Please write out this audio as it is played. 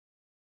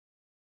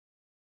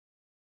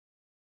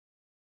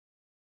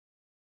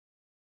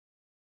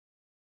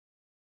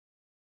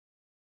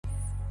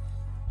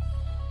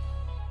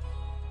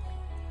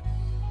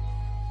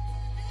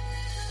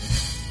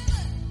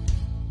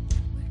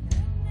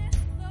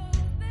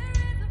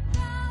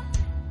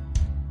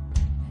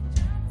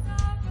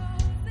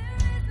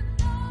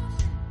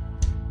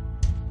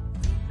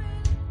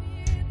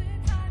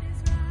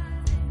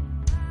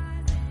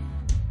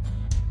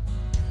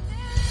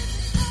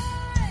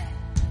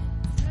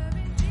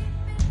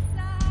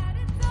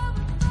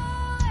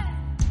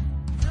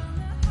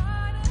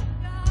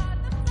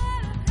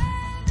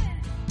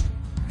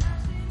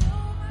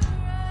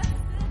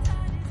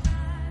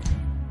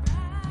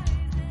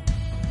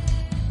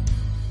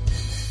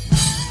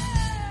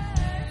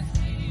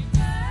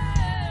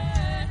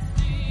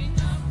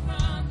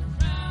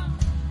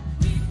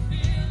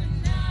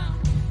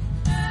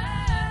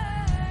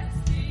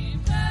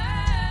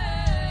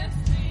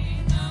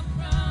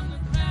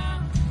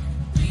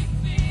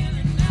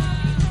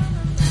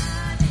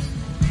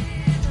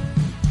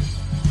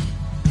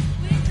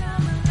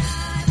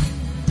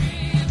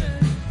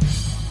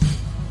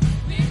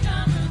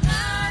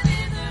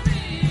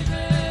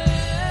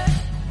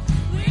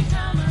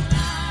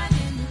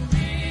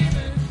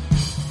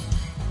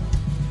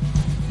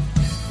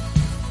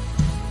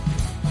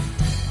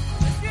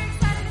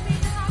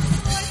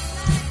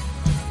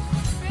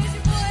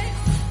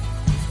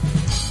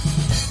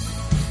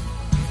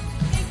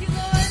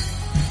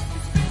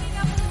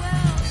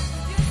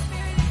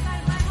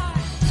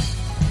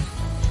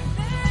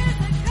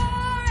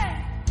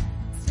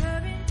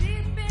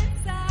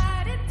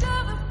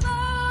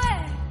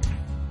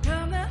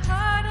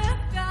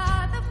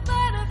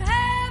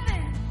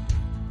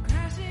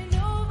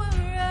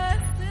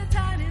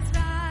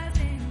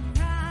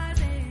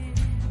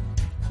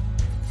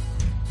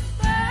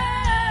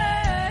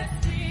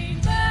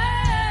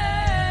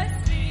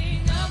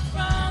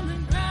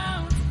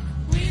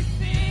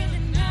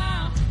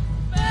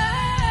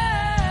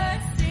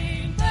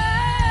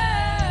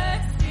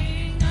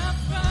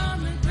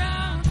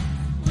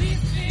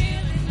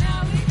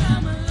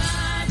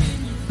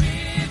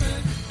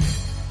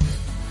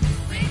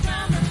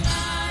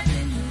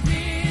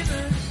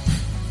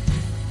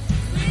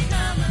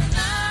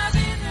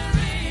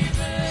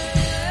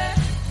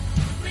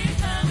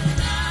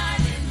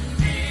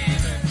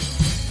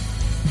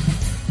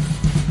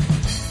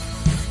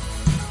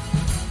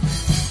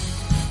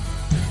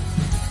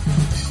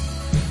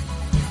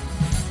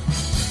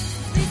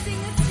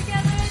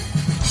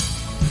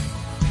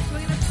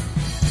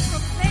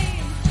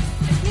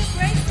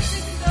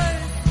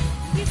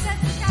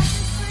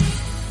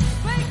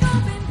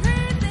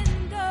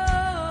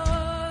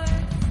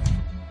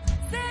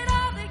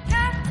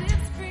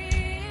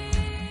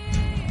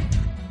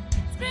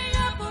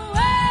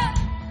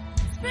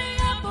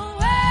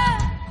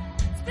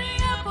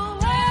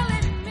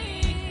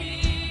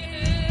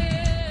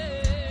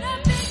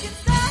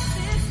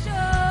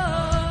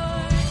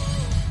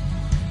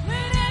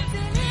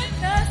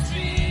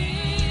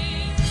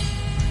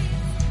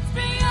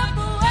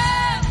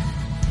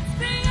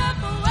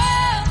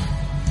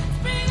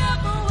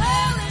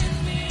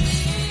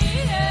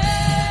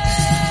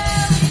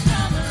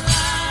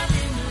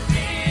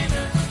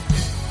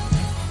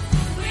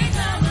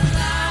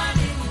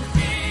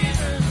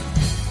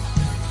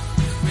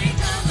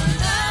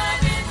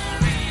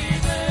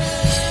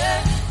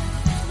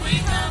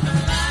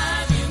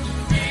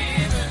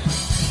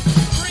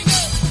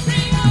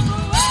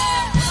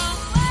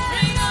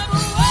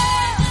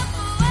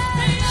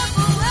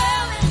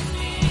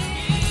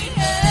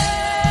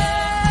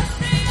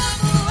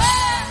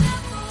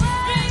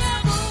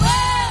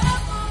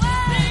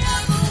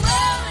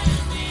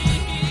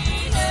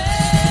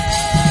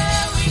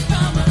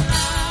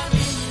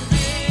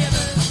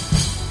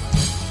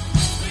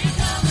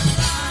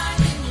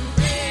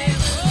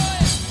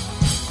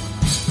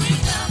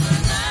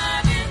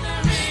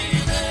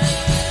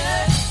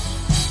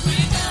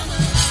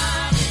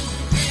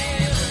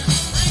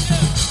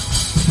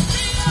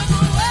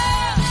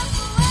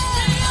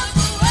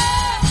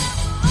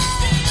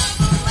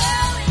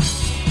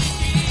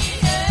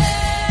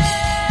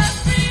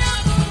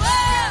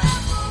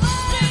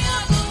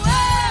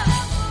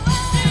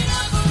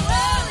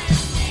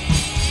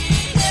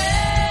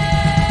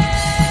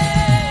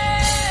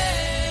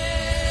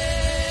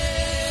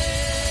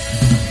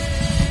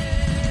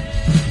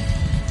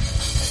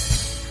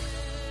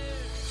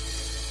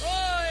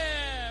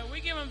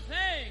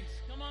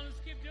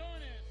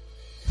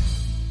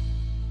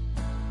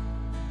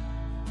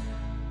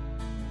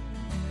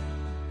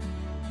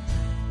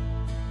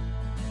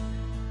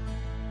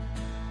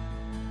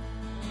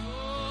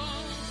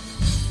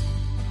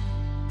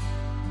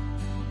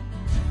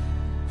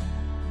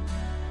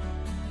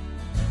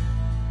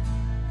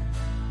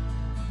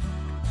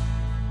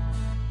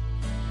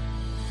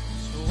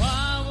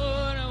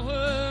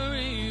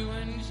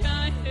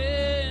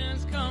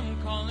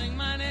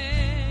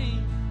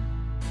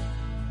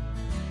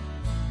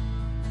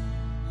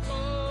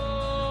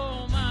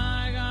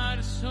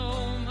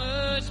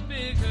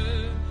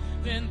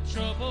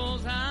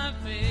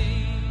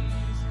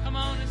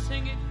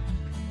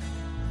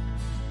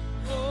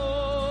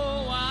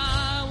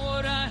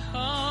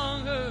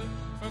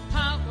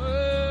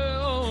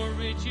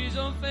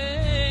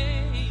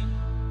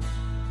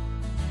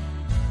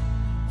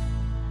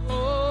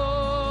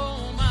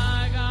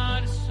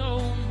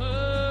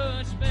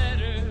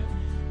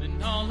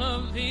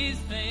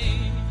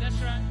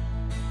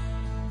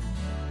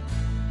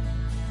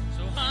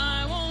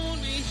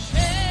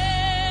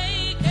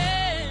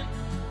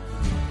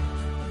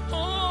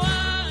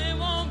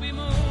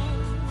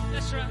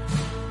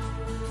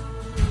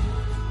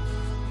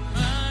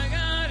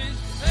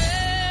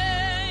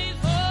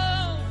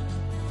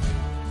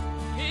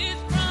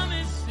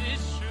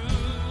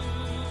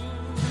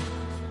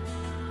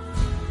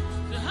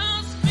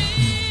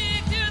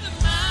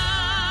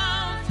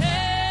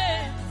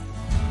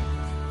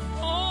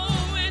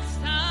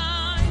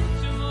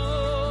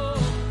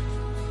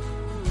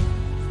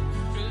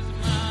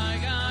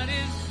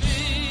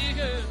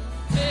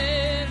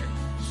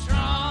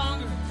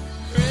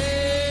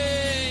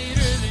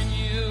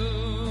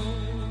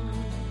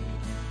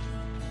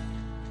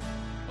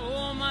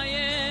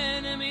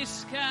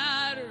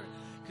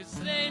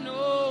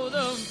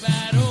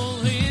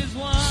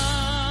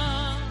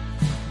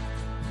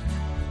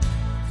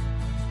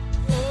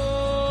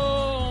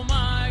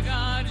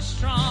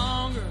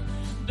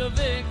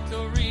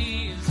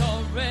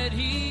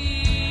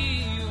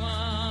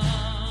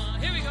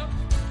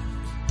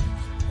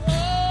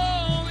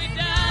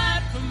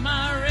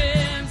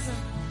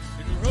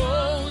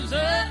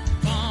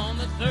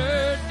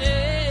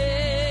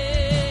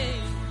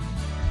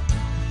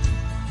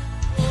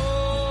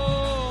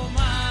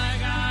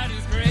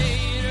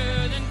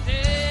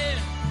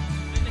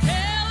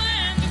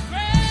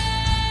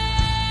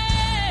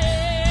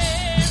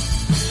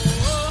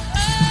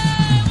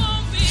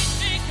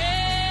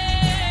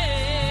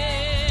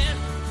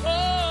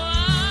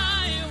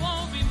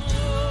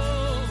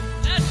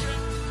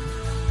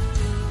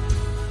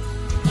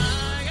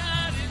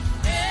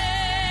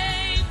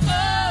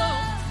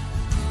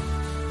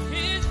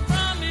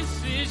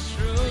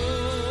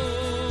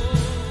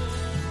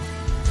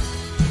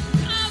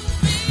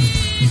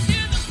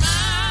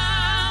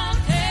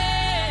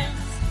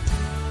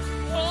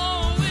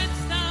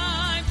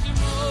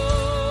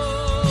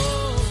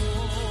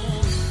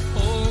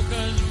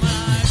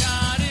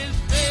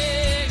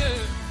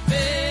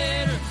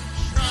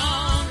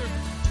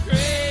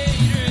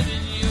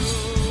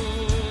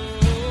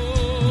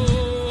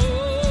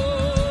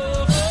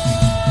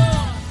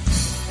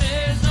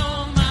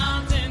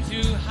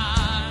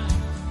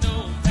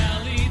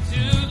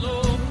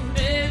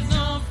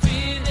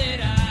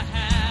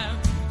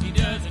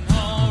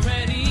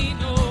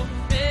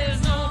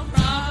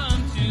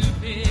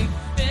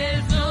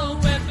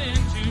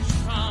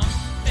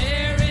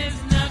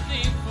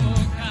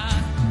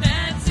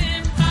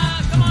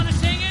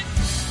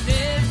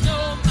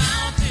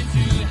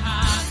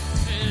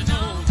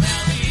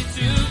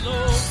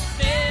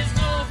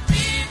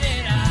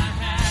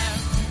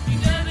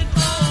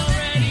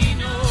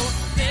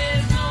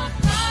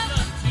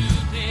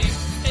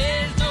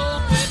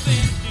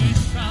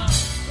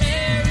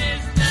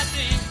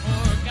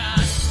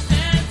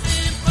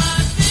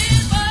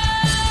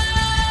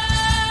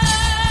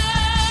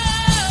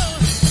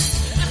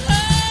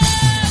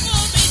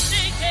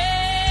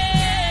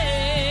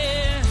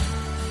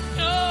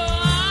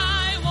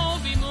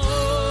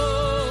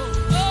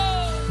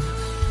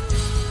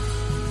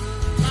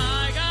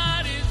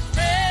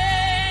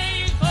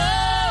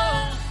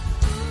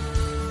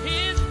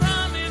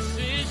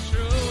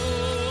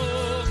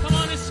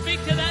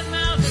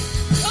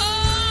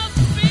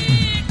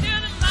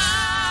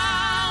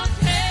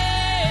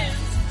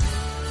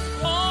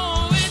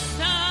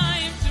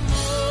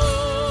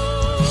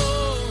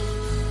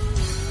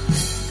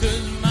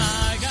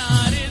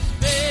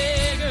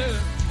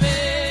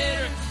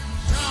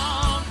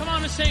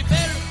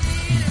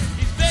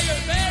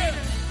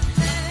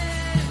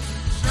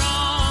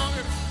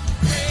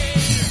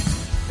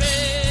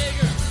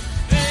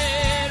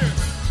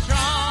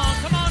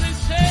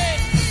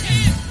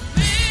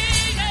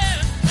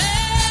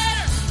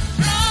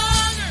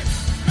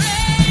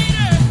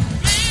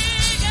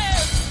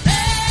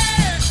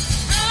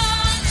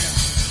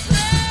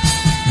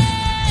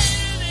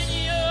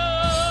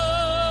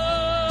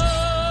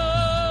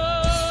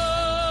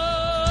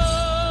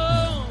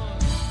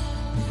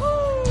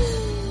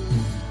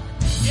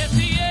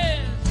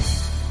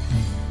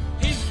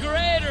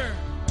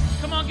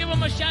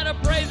kind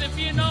of praise if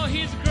you know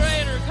He's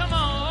greater. Come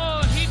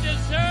on. Oh, He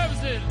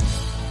deserves it.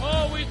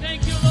 Oh, we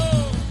thank you,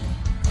 Lord.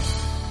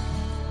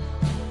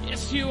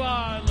 Yes, you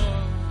are,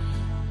 Lord.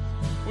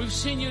 We've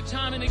seen you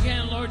time and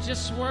again, Lord.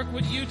 Just work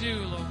what you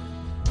do, Lord.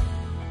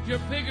 You're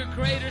bigger,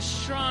 greater,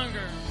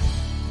 stronger.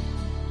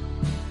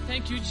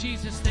 Thank you,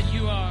 Jesus, that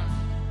you are.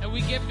 And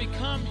we get to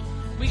come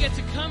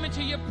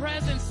into your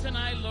presence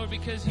tonight, Lord,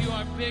 because you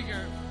are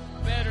bigger,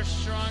 better,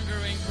 stronger,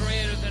 and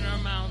greater than our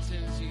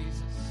mountains, Jesus.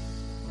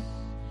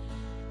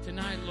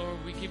 Tonight,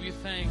 Lord, we give you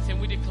thanks, and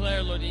we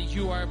declare, Lord, that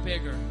you are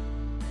bigger,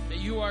 that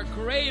you are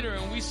greater,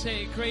 and we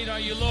say, great are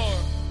you, Lord.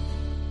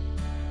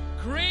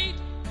 Great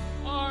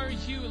are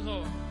you,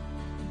 Lord.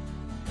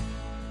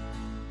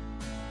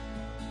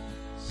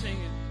 Sing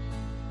it.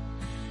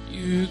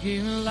 You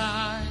give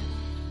life,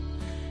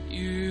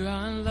 you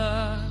are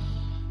love,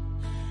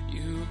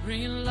 you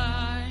bring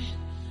light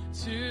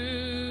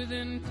to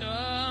the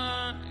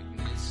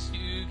darkness,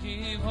 you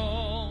give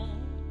hope,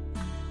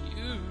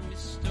 you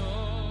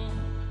restore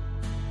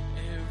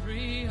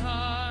every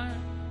heart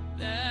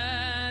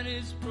that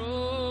is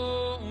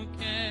broken.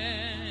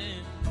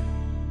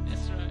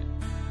 That's right.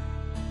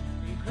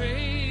 And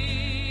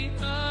great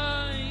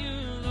are you,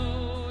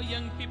 Lord.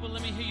 Young people,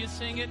 let me hear you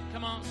sing it.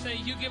 Come on, say,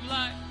 you give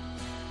life.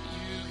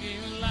 You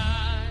give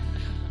life.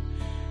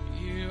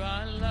 You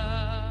are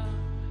love.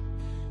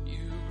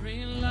 You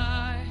bring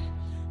light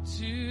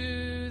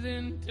to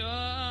the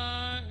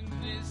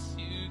darkness.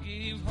 You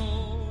give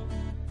hope.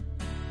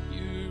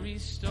 You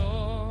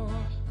restore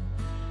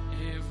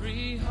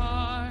every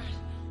heart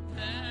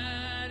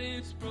that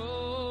is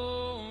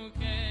broken.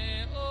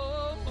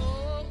 Oh,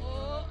 oh,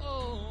 oh,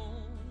 oh.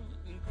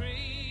 And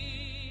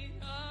great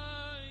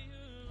are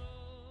you,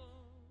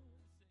 Lord.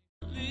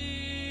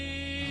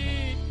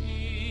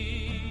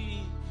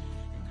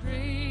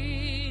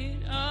 Great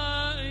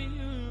are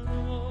you,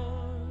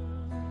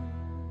 Lord.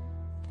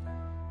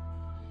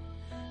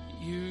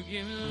 You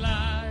give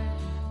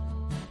life.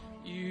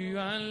 You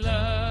are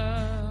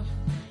love.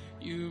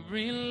 You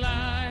bring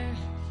light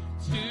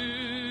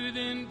to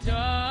the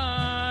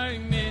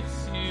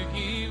darkness. You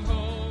give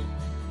hope.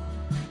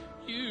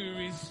 You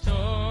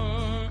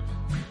restore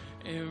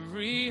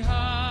every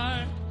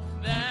heart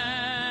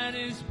that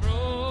is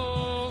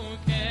broken.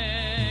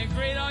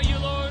 Great are you,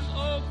 Lord.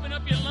 Open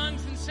up your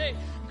lungs and say,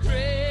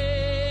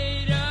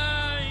 great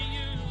are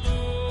you,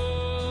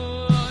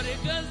 Lord.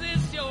 Because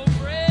it's your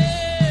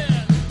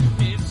breath.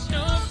 It's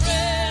your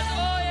breath.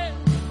 Oh, yeah.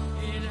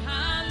 In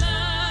our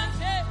lungs.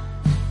 Hey.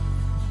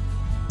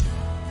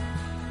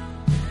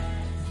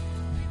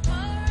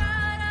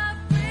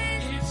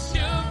 It's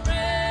your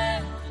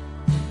breath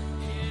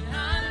in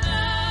our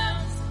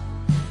lungs,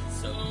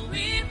 so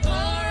we pour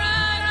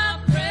out our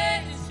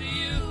praise to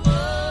you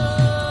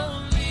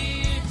only.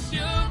 It's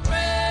your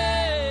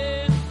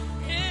breath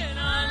in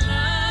our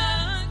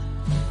lungs,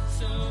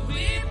 so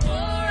we pour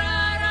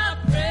out our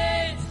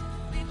praise.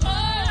 We pour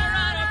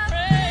out our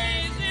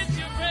praise. It's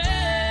your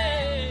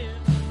breath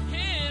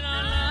in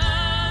our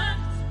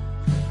lungs,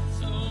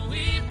 so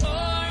we pour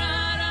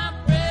out our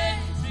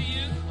praise to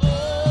you only.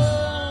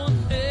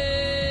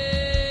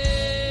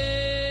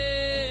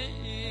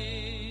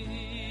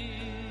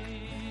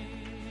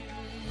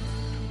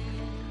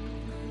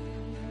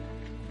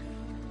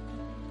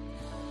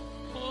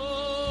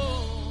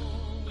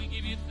 Oh, we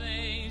give you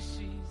thanks,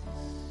 Jesus.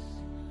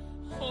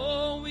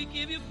 Oh, we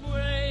give you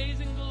praise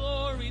and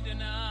glory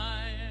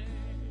tonight.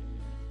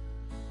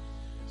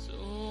 So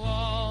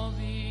all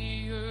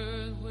the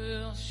earth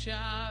will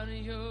shout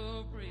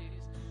your praise.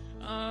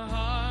 Our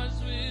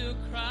hearts will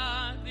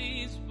cry,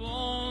 these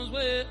bones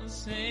will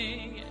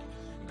sing.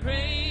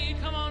 Great,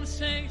 come on,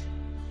 sing.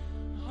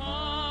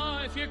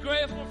 Oh, if you're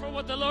grateful for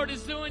what the Lord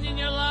is doing in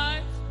your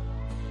life,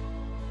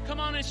 come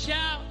on and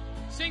shout.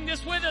 Sing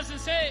this with us and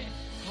say,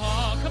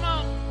 oh, come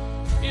on.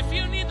 If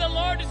you need the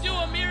Lord to do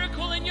a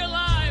miracle in your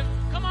life,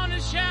 come on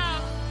and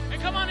shout.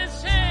 And come on and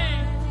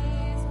sing.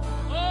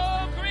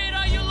 Oh, great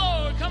are you,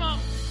 Lord. Come on.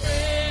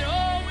 Great.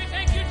 Oh, we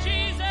thank you,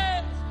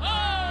 Jesus.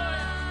 Oh,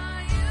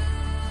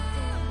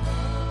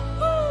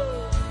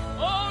 woo.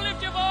 Oh,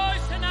 lift your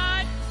voice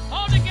tonight.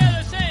 All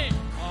together, say,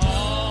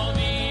 all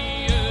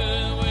the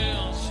earth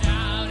will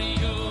shout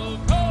your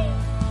praise.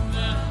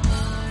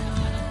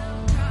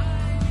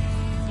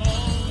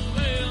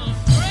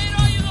 Great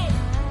are you, Lord.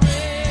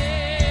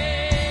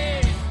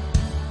 Great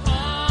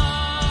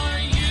are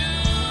you,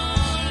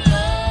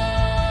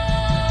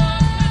 Lord.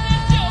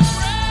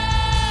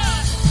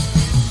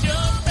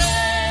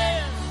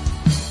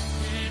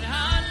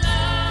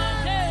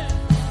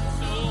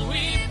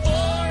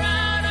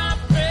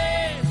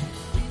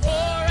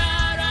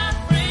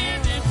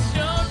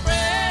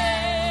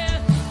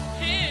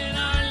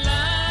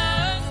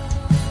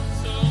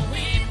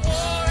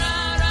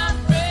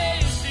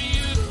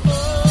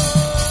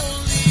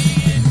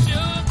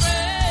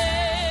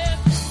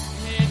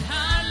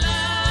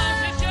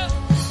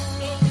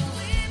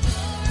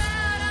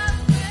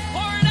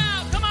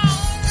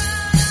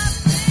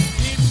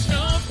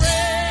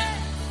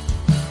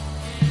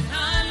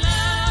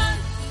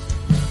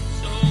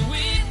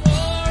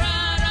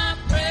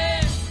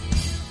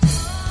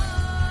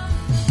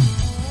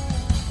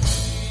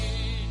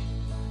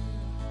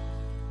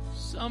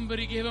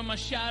 Somebody give him a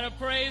shout of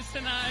praise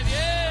tonight.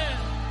 Yeah.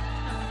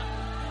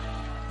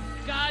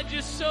 God,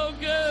 you're so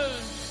good.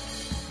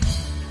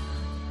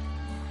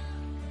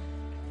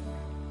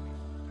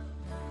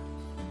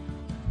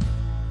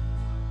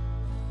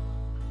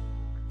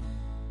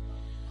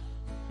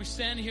 We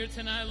stand here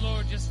tonight,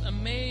 Lord, just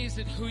amazed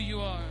at who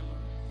you are.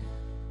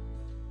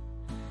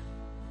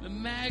 The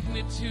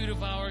magnitude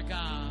of our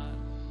God.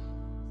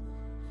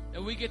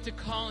 That we get to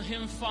call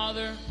him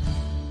Father,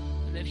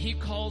 and that he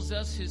calls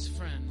us his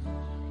friend.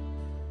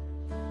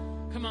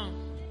 Come on.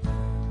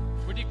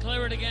 We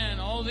declare it again.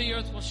 All the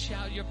earth will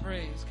shout your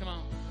praise. Come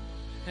on.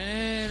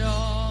 And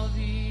all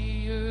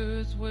the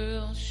earth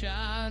will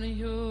shout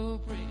your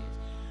praise.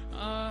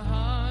 Our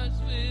hearts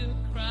will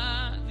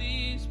cry.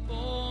 These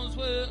bones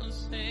will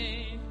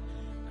sing.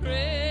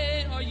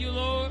 Great are you,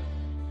 Lord.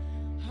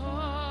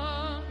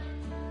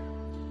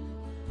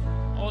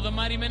 Oh, the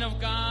mighty men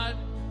of God,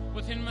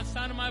 within the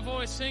sound of my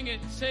voice, sing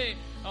it. Say,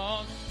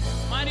 oh,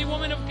 mighty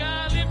woman of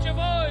God, lift your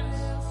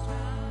voice.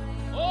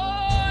 Oh,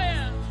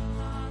 yeah.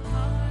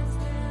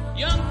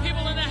 Young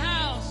people in the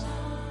house,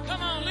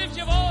 come on, lift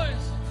your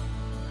voice.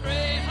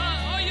 Great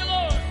are you,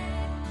 Lord.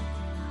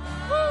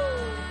 Woo.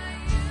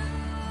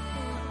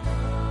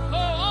 Oh,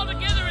 all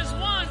together as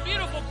one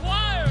beautiful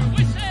choir.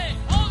 We say,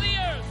 all the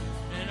earth,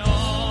 and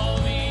all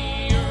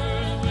the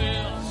earth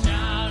will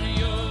shout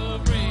your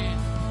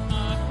praise.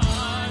 Our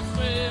hearts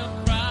will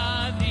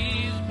cry,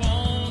 these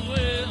bones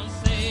will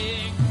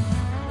sing.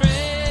 Great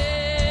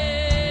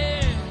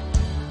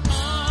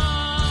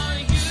are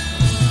you,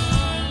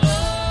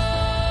 Lord.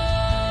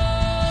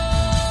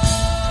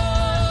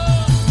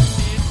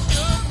 It's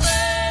your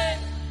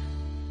praise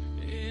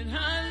in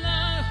our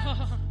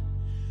love.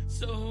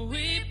 So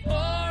we pour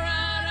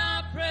out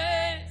our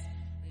praise,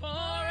 pour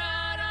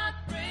out our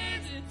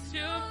praise. It's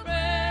your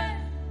praise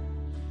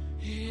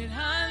in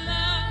our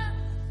lives.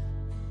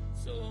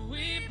 So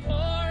we pour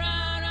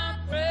out our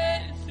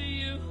praise to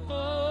you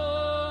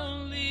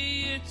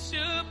only. It's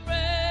your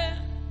praise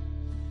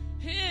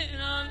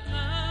in our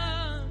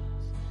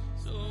lives.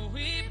 So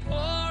we pour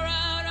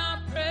out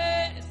our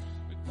praise,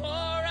 we pour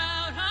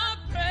out our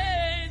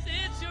praise.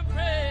 It's your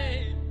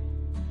praise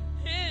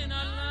in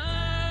our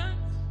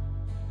lives.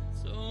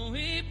 So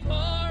we pour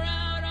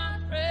out our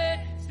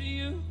praise to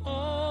you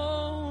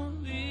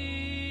only.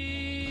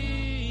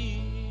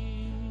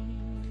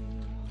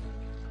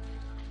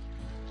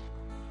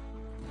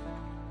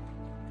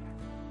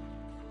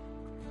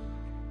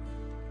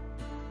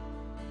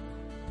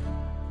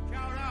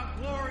 Shout out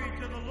glory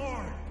to the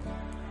Lord.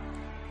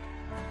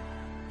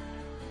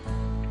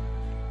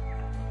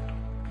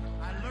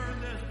 I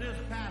learned this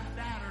past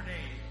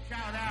Saturday.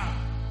 Shout out,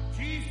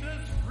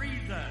 Jesus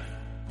frees us.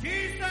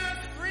 Jesus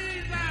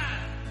frees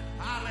us.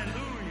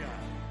 Hallelujah.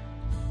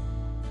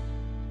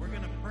 We're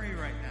going to pray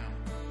right now.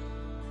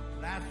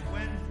 Last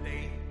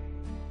Wednesday,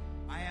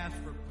 I asked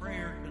for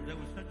prayer because there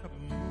was such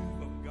a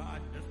move of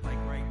God just like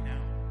right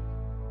now.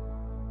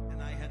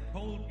 And I had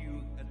told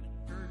you at the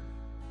church,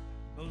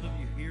 those of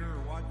you here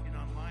or watching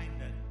online,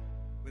 that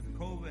with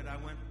COVID, I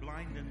went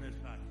blind in this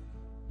eye.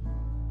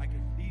 I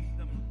could see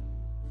some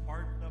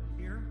parts up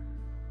here,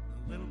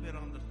 and a little bit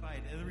on the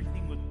side.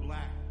 Everything was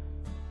black.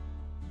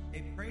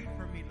 They prayed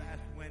for me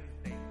last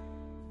Wednesday,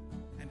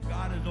 and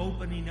God is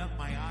opening up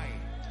my eyes.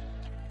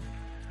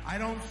 I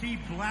don't see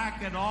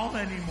black at all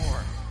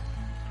anymore.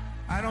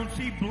 I don't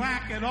see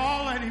black at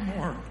all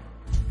anymore.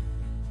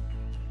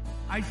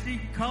 I see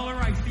color,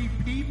 I see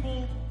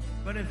people,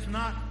 but it's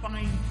not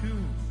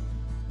fine-tuned.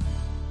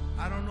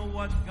 I don't know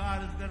what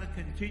God is going to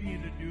continue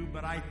to do,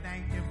 but I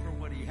thank him for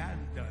what he has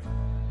done.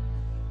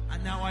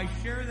 And now I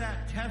share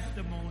that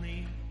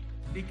testimony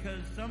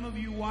because some of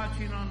you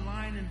watching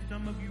online and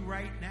some of you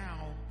right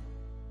now,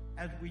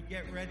 as we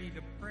get ready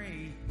to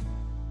pray,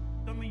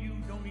 some of you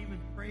don't even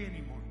pray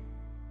anymore.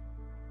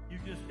 You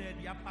just said,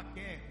 ya pa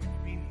qué, which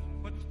means,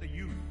 what's the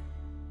use?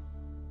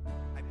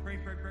 I pray,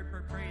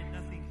 and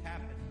nothing's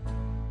happened.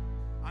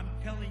 I'm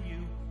telling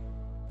you,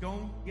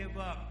 don't give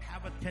up.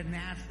 Have a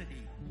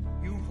tenacity.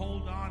 You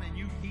hold on and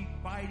you keep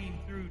fighting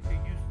through till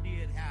you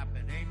see it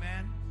happen.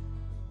 Amen?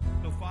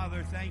 So,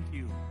 Father, thank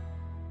you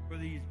for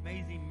these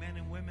amazing men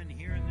and women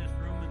here in this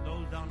room and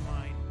those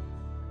online.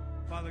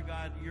 Father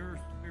God, your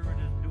Spirit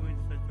is doing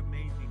such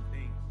amazing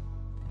things.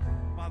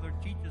 Father,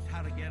 teach us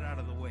how to get out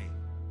of the way.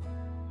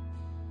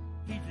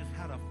 Teach us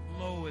how to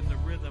flow in the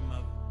rhythm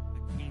of the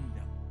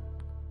kingdom.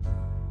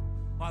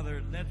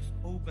 Father, let's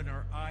open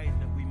our eyes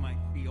that we might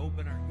see.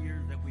 Open our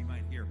ears that we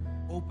might hear.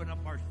 Open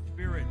up our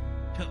spirit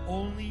to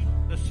only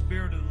the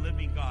Spirit of the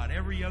living God.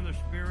 Every other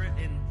spirit,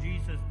 in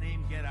Jesus'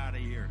 name, get out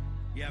of here.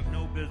 You have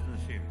no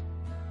business here.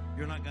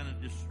 You're not going to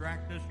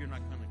distract us. You're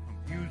not going to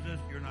confuse us.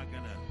 You're not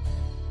going to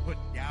put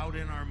doubt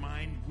in our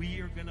mind.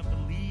 We are going to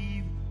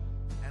believe,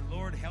 and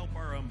Lord, help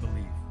our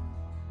unbelief.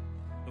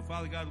 So,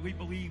 Father God, we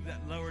believe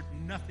that, Lord,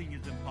 nothing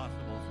is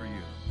impossible for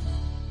you.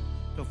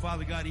 So,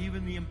 Father God,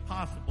 even the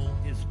impossible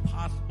is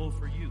possible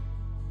for you.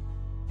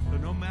 So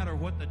no matter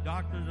what the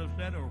doctors have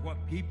said or what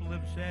people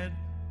have said,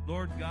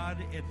 Lord God,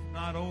 it's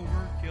not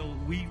over till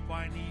we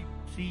finally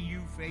see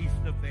you face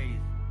to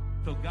face.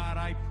 So God,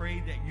 I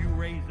pray that you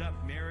raise up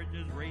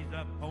marriages, raise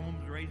up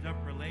homes, raise up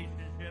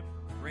relationships,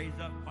 raise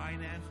up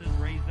finances,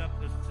 raise up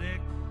the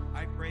sick.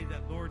 I pray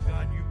that, Lord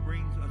God, you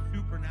bring a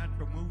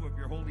supernatural move of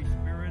your Holy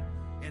Spirit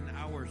in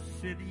our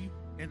city,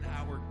 in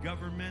our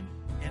government,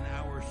 in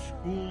our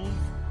schools,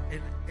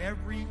 in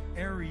every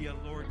area,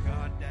 Lord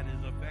God, that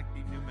is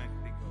affecting New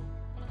Mexico.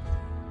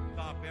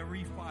 Stop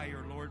every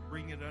fire, Lord.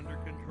 Bring it under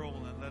control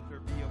and let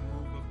there be a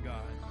move of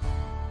God.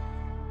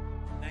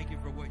 Thank you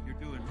for what you're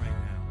doing right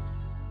now.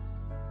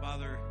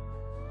 Father,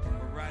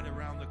 we're right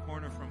around the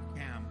corner from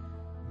camp.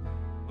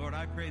 Lord,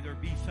 I pray there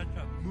be such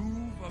a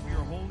move of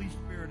your Holy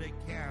Spirit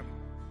at camp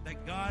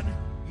that God,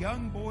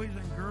 young boys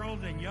and girls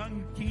and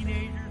young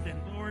teenagers and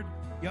Lord,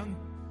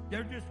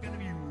 they're just going to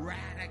be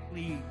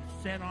radically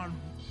set on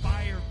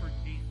fire for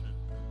Jesus.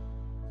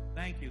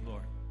 Thank you,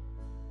 Lord.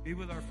 Be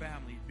with our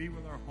families. Be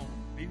with our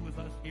homes. Be with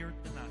us here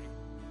tonight.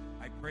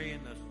 I pray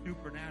in the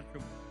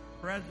supernatural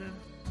presence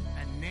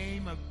and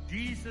name of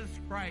Jesus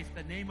Christ,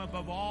 the name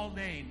above all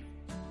names.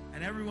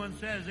 And everyone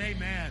says,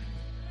 amen.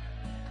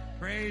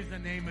 Praise the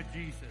name of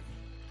Jesus.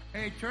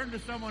 Hey, turn to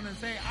someone and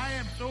say, I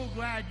am so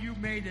glad you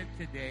made it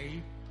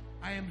today.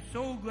 I am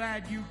so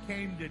glad you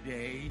came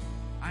today.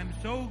 I'm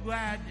so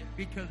glad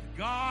because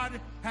God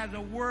has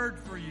a word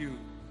for you.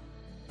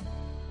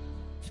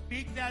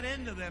 Speak that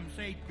into them.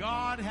 Say,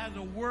 God has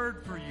a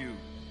word for you.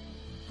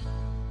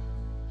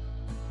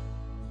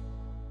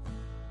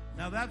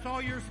 Now, that's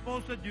all you're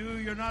supposed to do.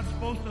 You're not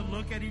supposed to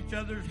look at each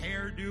other's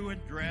hairdo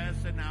and dress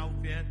and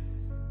outfit.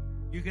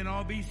 You can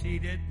all be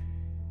seated.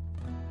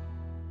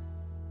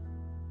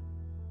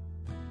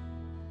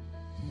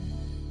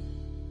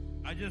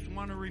 I just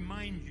want to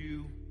remind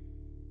you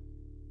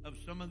of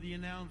some of the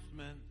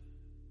announcements.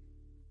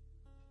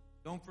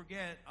 Don't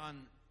forget,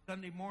 on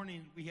Sunday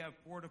mornings, we have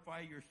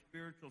Fortify Your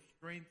Spiritual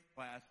Strength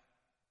class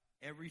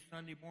every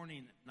Sunday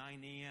morning at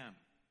 9 a.m.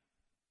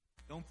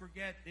 Don't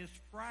forget, this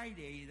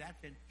Friday,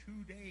 that's in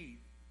 2 days,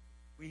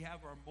 we have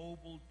our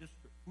mobile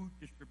food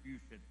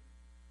distribution.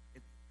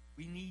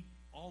 We need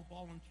all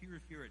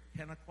volunteers here at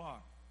 10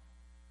 o'clock.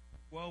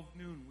 12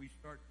 noon, we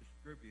start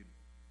distributing.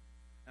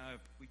 Now,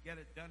 if we get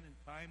it done in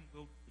time,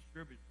 we'll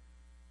distribute.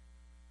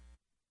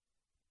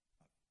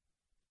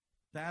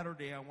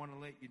 Saturday, I want to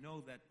let you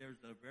know that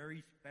there's a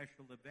very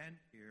special event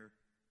here.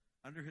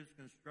 Under His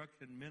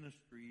Construction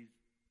Ministries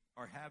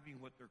are having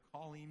what they're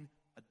calling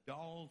a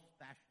doll's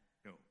fashion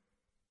show.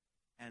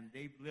 And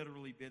they've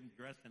literally been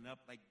dressing up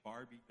like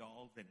Barbie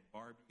dolls and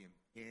Barbie and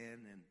Ken.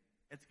 And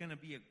it's going to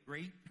be a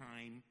great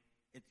time.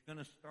 It's going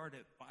to start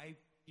at 5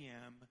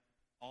 p.m.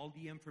 All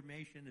the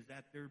information is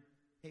at their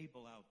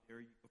table out there.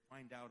 You can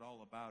find out all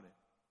about it.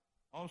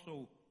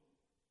 Also,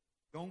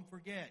 don't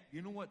forget,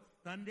 you know what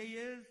Sunday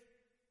is?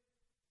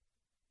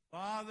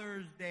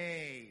 Father's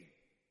Day.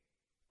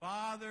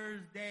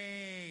 Father's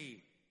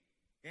Day.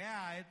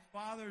 Yeah, it's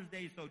Father's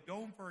Day, so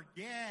don't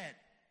forget.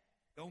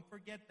 Don't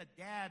forget the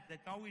dads.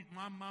 It's always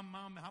mom, mom,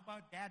 mom. How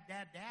about dad,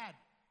 dad, dad?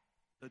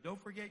 So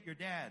don't forget your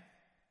dads.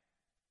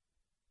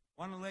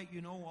 Want to let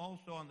you know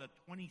also on the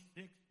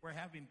 26th, we're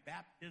having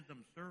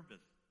baptism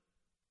service.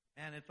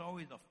 And it's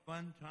always a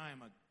fun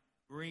time, a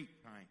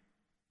great time.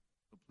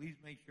 So please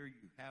make sure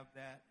you have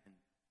that and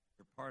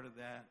you're part of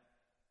that.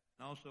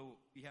 And also,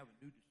 we have a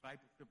new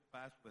discipleship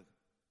class with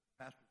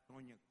Pastor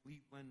Sonia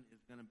Cleveland is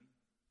going to be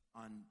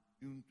on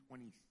June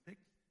 26th.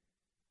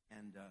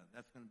 And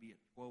that's going to be at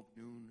 12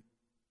 noon.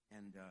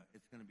 And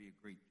it's going to be a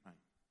great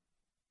time.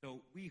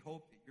 So we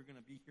hope that you're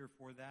going to be here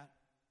for that.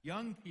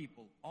 Young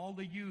people, all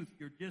the youth,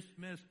 you're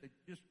dismissed to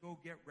just go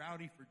get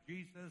rowdy for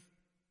Jesus.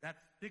 That's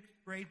 6th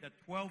grade, the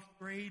 12th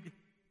grade.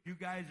 You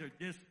guys are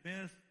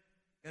dismissed.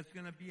 It's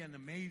going to be an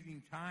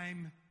amazing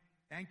time.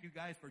 Thank you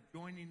guys for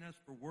joining us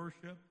for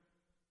worship.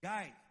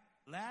 Guys,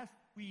 last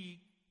week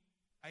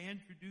I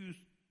introduced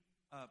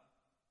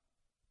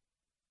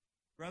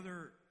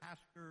brother,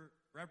 pastor,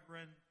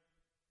 reverend,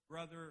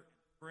 brother,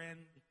 friend,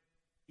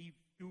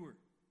 Stewart.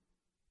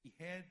 He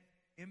heads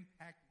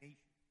Impact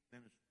Nation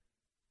Ministry.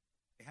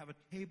 They have a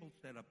table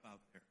set up out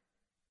there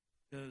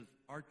because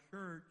our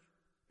church,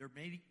 they're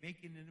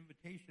making an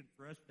invitation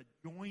for us to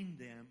join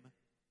them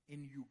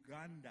in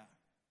Uganda.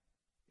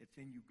 It's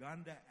in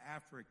Uganda,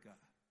 Africa,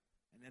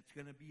 and it's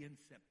going to be in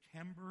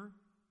September,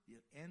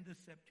 the end of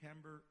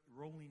September,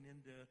 rolling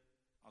into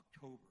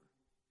October.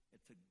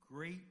 It's a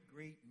great,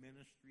 great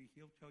ministry.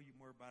 He'll tell you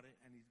more about it,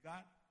 and he's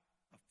got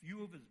a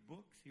few of his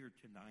books here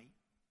tonight.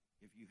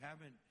 If you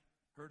haven't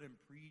heard him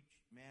preach,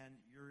 man,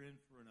 you're in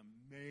for an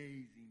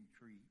amazing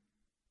treat.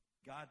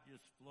 God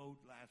just flowed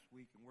last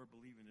week, and we're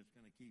believing it's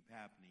going to keep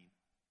happening.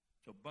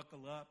 So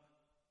buckle up,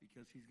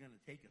 because he's going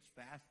to take us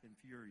fast and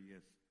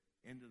furious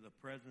into the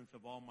presence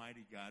of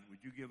Almighty God.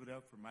 Would you give it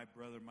up for my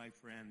brother, my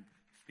friend,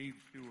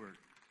 Stewart?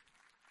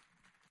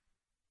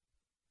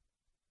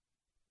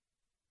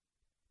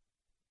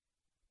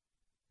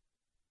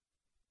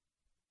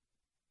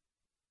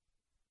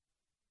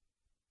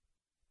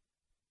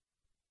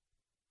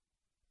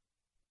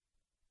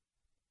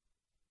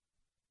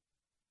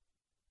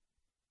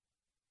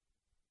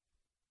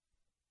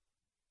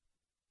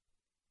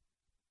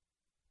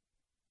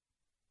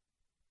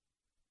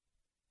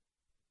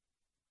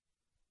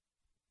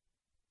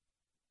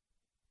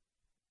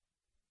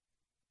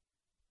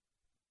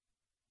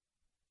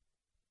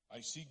 I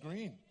see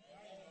green.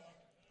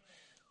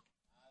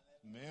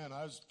 Man,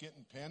 I was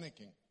getting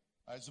panicking.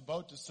 I was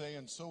about to say,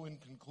 and so in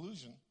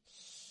conclusion,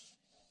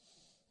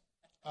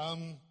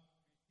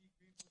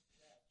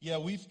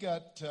 we've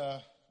got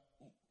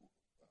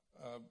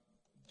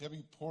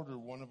Debbie Porter,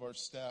 one of our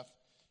staff,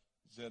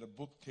 is at a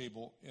book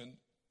table,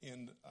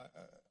 and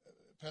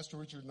Pastor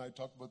Richard and I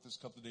talked about this a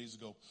couple of days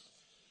ago.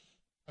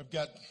 I've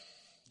got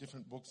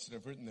different books that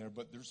I've written there,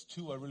 but there's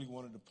two I really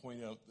wanted to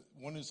point out.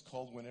 One is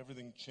called When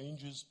Everything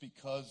Changes,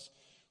 because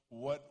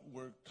what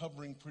we're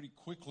covering pretty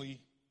quickly,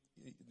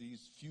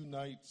 these few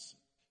nights,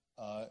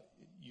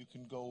 you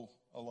can go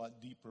a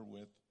lot deeper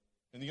with.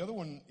 And the other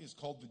one is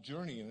called The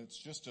Journey, and it's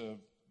just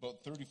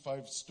about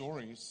 35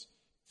 stories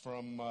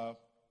from all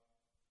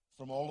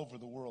over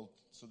the world.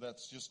 So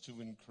that's just to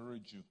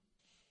encourage you.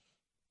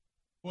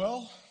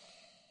 Well,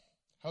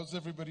 how's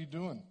everybody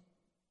doing?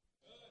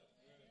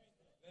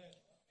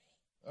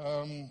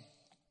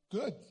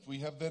 Good. We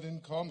have that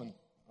in common.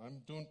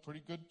 I'm doing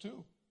pretty good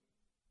too.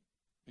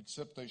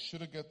 Except I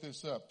should have got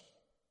this up.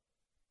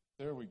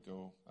 There we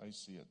go. I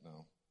see it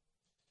now.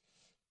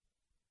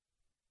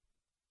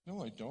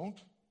 No, I don't.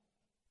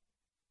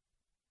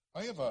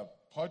 I have a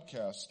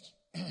podcast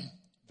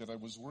that I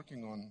was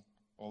working on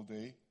all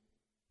day,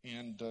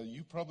 and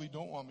you probably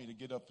don't want me to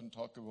get up and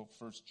talk about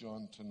 1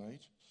 John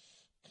tonight,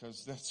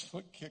 because that's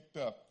what kicked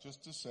up.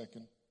 Just a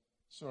second.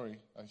 Sorry,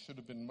 I should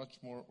have been much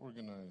more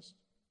organized.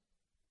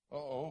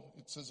 Uh-oh,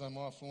 it says I'm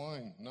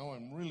offline. Now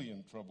I'm really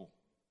in trouble.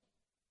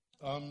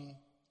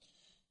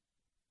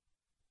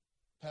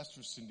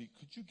 Pastor Cindy,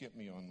 could you get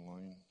me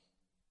online?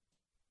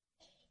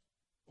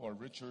 Or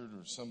Richard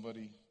or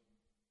somebody?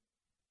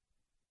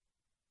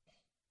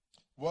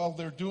 While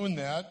they're doing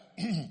that,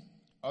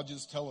 I'll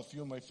just tell a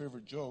few of my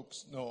favorite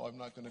jokes. No, I'm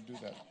not going to do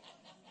that.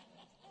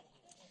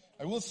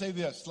 I will say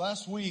this.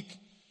 Last week,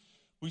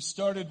 we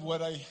started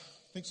what I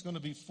think is going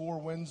to be 4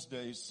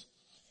 Wednesdays,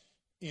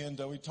 and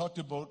we talked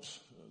about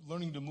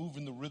learning to move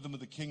in the rhythm of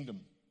the kingdom.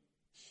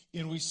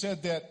 And we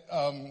said that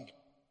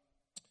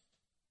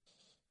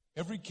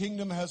every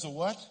kingdom has a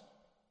what?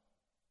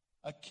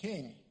 A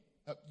king.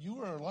 You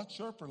were a lot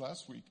sharper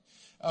last week.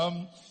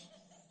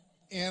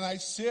 And I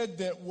said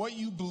that what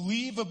you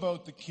believe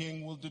about the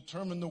king will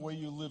determine the way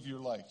you live your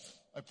life.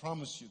 I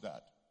promise you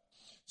that.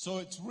 So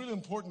it's really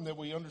important that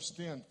we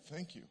understand.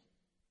 Thank you.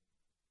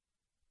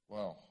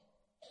 Wow.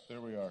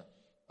 There we are.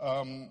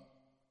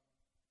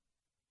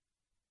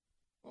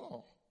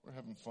 We're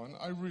having fun.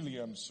 I really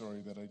am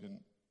sorry that I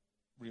didn't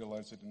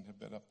realize I didn't have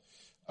that up.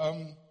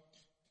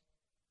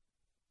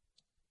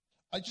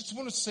 I just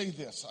want to say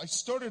this. I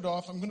started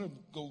off, I'm going to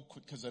go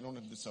quick because I don't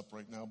have this up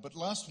right now, but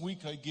last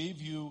week I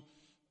gave you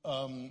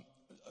a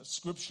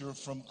scripture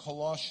from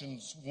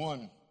Colossians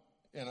 1,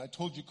 and I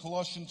told you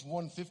Colossians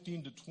 1,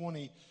 15 to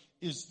 20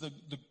 is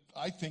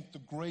I think the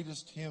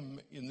greatest hymn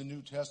in the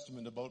New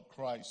Testament about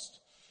Christ.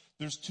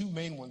 There's 2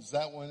 main ones,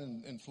 that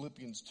one and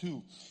Philippians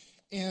 2.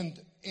 And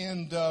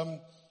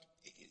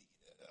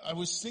I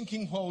was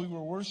thinking while we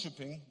were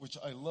worshiping, which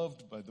I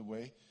loved, by the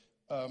way,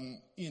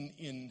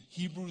 in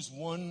Hebrews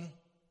 1,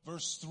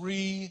 verse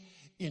 3,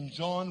 in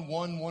John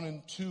 1, 1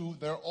 and 2,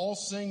 they're all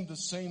saying the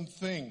same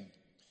thing.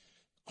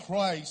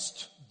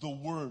 Christ, the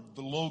Word,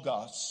 the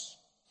Logos,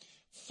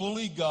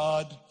 fully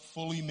God,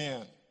 fully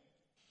man.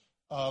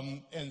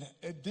 And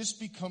this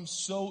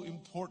becomes so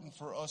important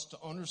for us to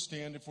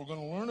understand. If we're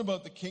going to learn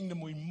about the kingdom,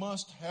 we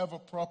must have a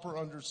proper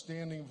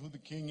understanding of who the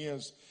king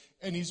is.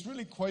 And he's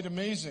really quite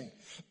amazing.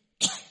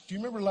 Do you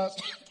remember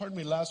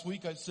last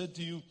week I said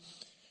to you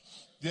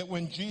that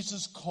when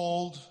Jesus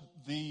called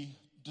the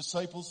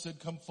disciples, said,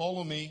 come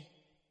follow me,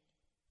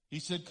 he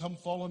said, come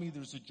follow me,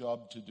 there's a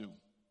job to do.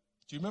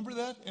 Do you remember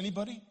that?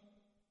 Anybody?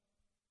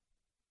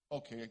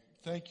 Okay,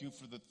 thank you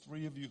for the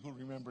 3 of you who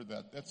remember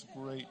that. That's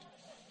great.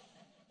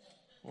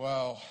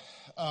 Wow.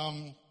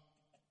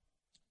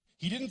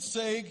 He didn't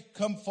say,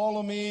 come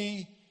follow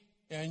me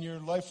and your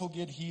life will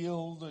get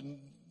healed, and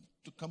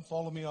to come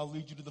follow me, I'll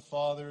lead you to the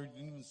Father. He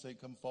didn't even say,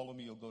 come follow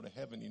me, you'll go to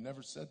heaven. He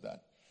never said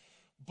that.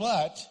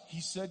 But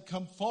he said,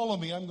 come follow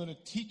me. I'm going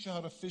to teach you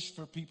how to fish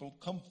for people.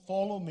 Come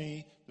follow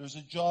me. There's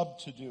a job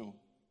to do.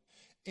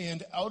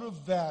 And out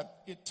of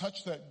that, it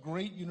touched that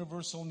great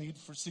universal need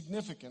for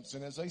significance.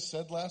 And as I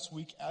said last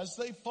week, as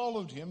they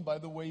followed him, by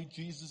the way,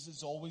 Jesus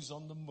is always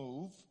on the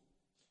move.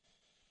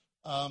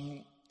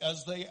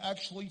 As they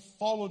actually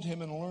followed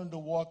him and learned to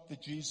walk the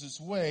Jesus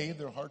way,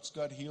 their hearts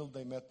got healed.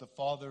 They met the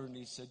Father, and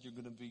he said, you're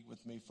going to be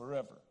with me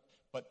forever.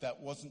 But that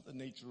wasn't the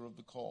nature of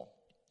the call.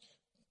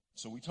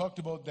 So we talked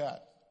about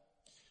that.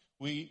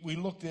 We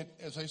looked at,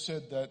 as I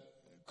said, that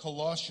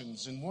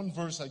Colossians. In one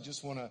verse, I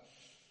just want to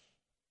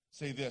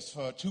say this,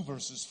 2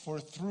 verses. For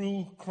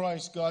through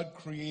Christ, God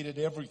created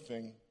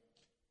everything.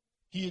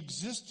 He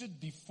existed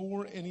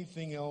before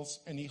anything else,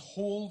 and he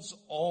holds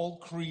all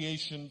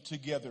creation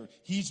together.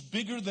 He's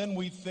bigger than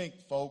we think,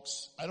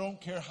 folks. I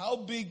don't care how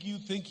big you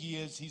think he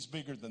is, he's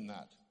bigger than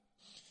that.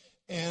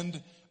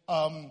 And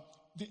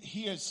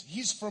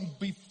he's from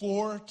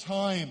before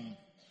time.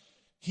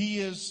 He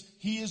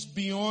is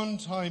beyond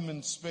time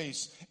and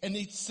space. And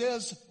it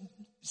says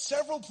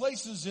several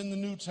places in the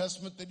New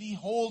Testament that he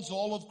holds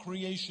all of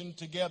creation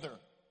together.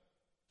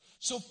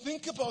 So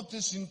think about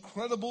this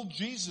incredible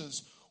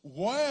Jesus.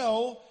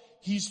 While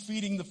he's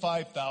feeding the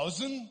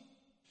 5,000,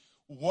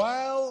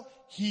 while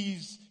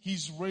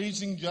he's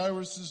raising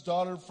Jairus'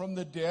 daughter from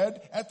the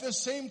dead, at the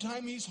same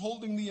time he's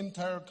holding the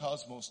entire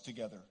cosmos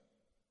together.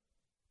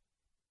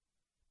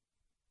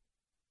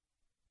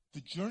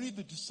 The journey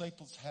the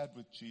disciples had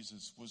with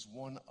Jesus was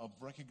one of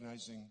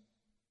recognizing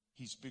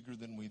he's bigger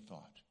than we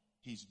thought.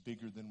 He's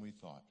bigger than we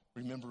thought.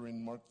 Remember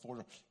in Mark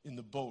 4, in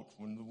the boat,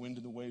 when the wind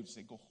and the waves,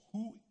 they go,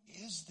 who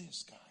is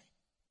this guy?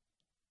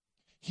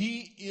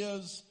 He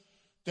is,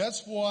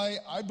 that's why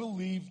I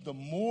believe the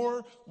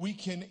more we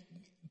can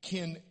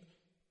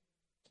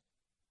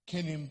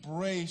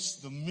embrace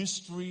the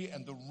mystery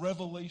and the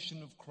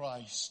revelation of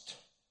Christ,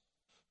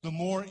 the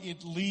more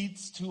it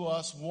leads to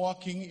us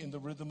walking in the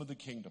rhythm of the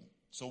kingdom.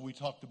 So we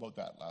talked about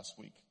that last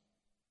week.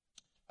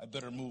 I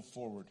better move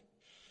forward.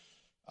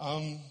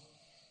 Do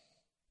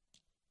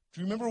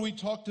you remember we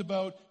talked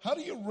about how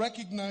do you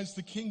recognize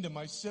the kingdom?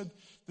 I said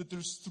that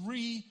there's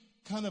three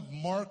kind of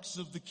marks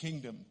of the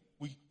kingdom.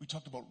 We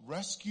talked about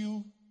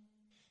rescue,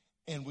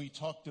 and we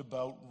talked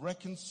about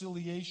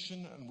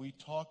reconciliation, and we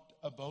talked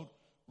about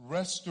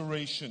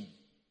restoration.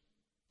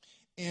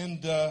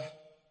 And I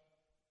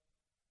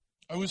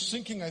was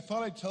thinking, I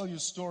thought I'd tell you a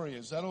story.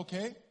 Is that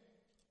okay?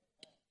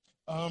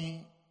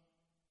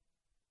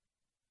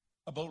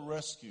 About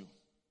rescue.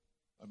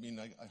 I mean,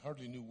 I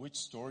hardly knew which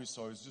story,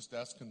 so I was just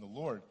asking the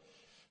Lord.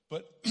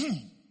 But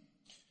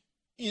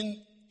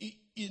in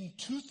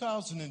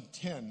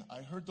 2010,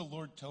 I heard the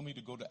Lord tell me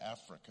to go to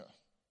Africa.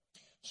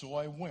 So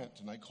I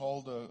went, and I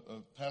called a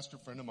pastor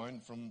friend of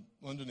mine from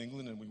London,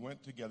 England, and we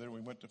went together.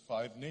 We went to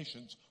 5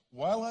 nations.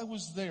 While I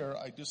was there,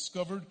 I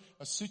discovered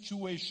a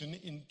situation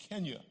in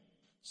Kenya,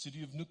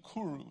 city of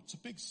Nakuru. It's a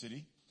big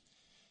city.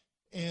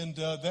 And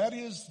that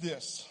is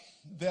this,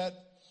 that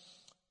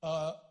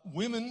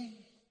women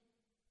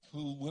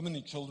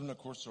and children, of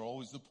course, are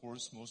always the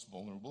poorest, most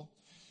vulnerable.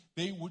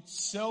 They would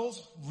sell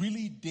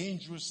really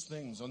dangerous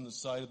things on the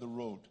side of the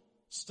road.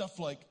 Stuff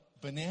like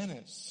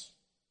bananas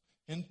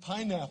and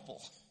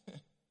pineapple.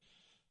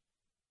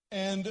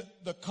 And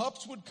the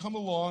cops would come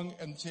along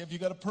and say, have you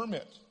got a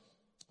permit?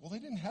 Well, they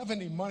didn't have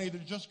any money.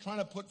 They're just trying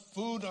to put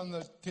food on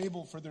the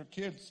table for their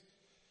kids.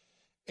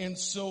 And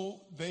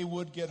so they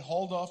would get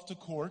hauled off to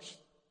court,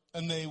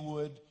 and they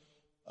would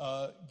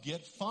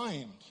get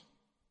fined.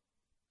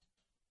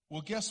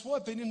 Well, guess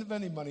what? They didn't have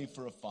any money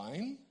for a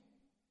fine.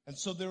 And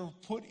so they were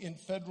put in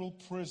federal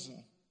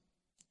prison.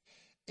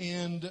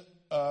 And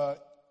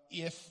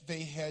if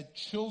they had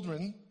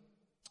children,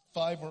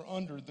 5 or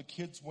under, the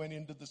kids went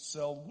into the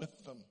cell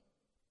with them.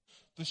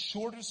 The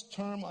shortest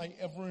term I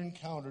ever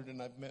encountered,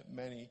 and I've met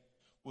many,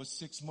 was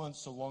 6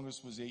 months. The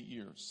longest was 8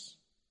 years.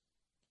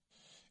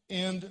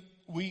 And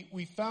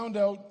we found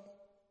out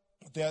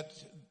that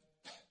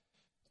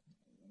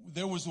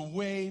there was a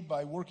way,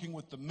 by working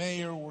with the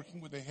mayor,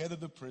 working with the head of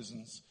the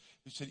prisons,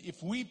 they said,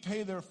 if we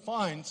pay their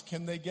fines,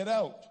 can they get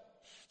out?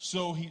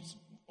 So he's,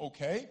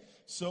 okay.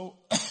 So,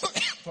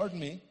 pardon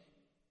me,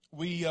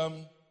 we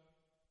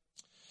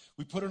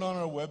put it on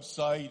our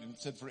website and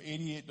said for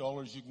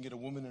 $88 you can get a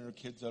woman and her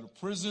kids out of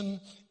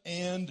prison,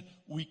 and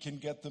we can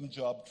get them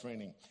job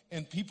training.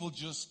 And people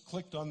just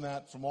clicked on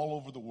that from all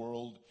over the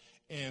world,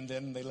 and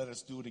then they let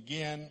us do it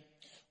again.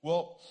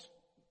 Well,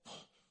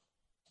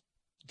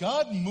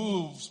 God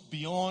moves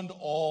beyond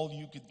all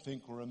you could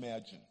think or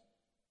imagine.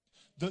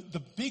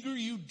 The bigger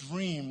you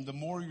dream, the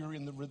more you're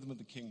in the rhythm of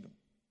the kingdom.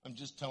 I'm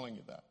just telling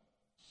you that.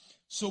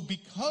 So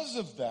because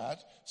of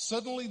that,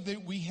 suddenly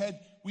we had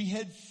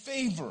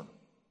favor.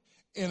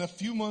 And a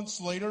few months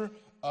later,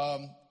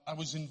 I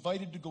was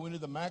invited to go into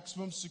the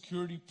maximum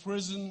security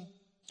prison,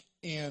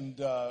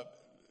 and I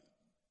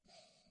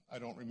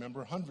don't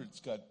remember, hundreds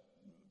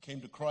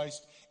came to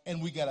Christ,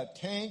 and we got a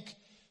tank.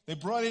 They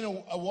brought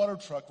in a water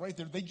truck right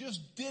there. They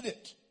just did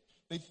it.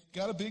 They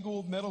got a big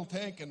old metal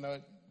tank, and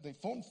they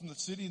phoned from the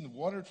city in the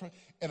water truck,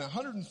 and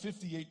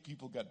 158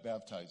 people got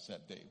baptized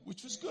that day,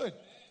 which was good.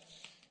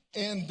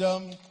 And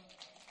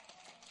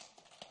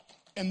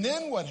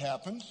then what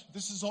happened?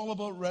 This is all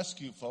about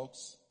rescue,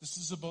 folks. This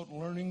is about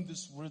learning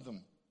this rhythm.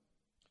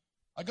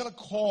 I got a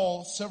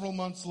call several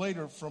months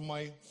later from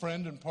my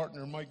friend and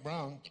partner, Mike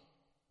Brown,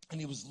 and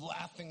he was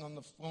laughing on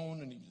the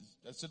phone, and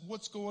I said,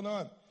 what's going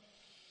on?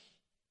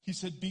 He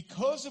said,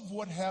 because of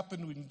what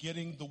happened in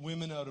getting the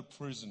women out of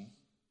prison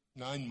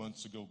 9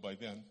 months ago by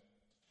then,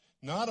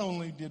 not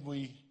only did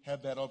we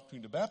have that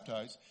opportunity to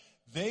baptize,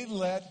 they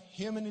let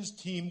him and his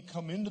team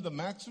come into the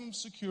maximum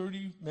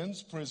security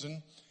men's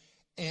prison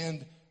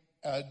and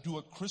do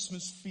a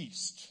Christmas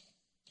feast.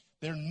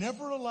 They're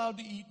never allowed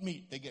to eat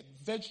meat. They get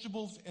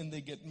vegetables and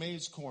they get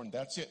maize corn.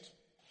 That's it.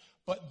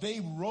 But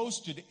they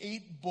roasted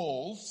 8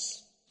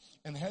 bulls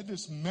and had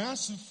this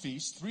massive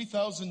feast,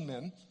 3,000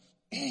 men.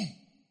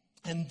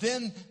 And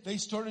then they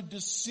started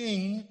to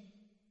sing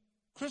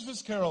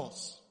Christmas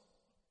carols.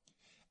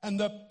 And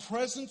the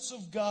presence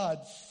of God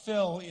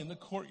fell in the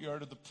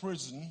courtyard of the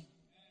prison.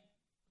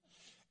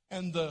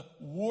 And the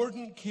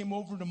warden came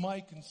over to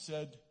Mike and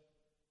said,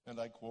 and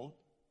I quote,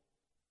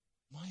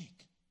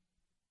 "Mike,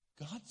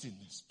 God's in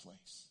this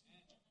place."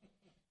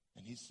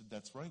 And he said,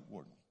 "That's right,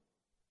 warden."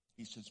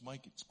 He says,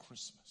 "Mike, it's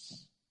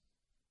Christmas."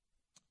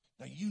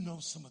 Now, you know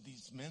some of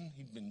these men.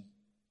 He'd been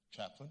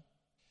chaplain.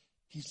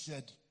 He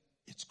said,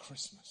 "It's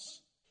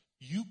Christmas.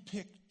 You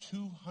pick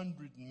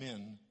 200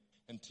 men,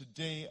 and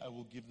today I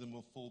will give them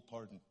a full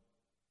pardon."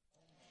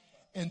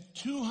 And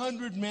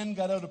 200 men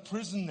got out of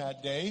prison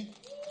that day.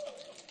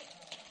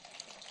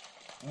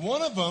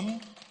 One of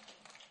them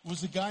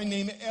was a guy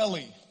named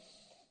Ellie.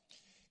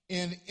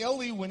 And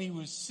Ellie, when he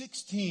was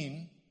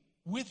 16,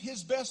 with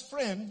his best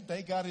friend,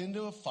 they got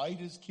into a fight,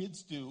 as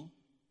kids do.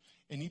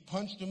 And he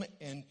punched him,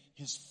 and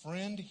his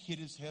friend hit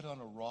his head on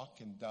a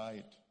rock and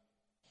died.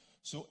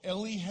 So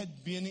Ellie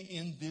had been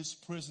in this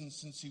prison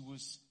since he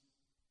was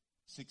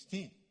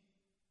 16.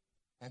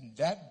 And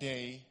that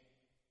day,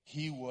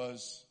 he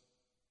was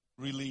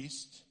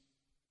released,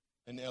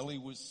 and Ellie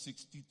was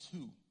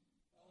 62.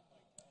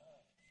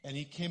 And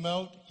he came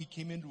out, he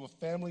came into a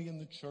family in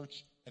the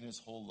church, and his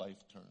whole life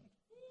turned.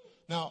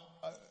 Now,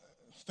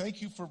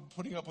 thank you for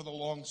putting up with a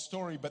long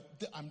story,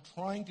 but I'm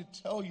trying to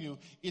tell you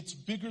it's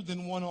bigger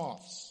than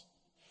one-offs.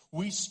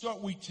 We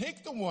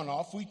take the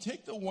one-off, we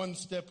take the one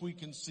step we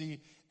can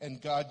see, and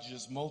God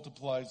just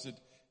multiplies it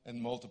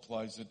and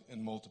multiplies it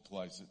and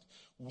multiplies it.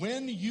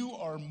 When you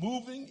are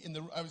moving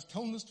I was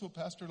telling this to a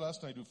pastor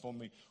last night who phoned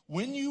me.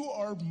 When you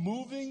are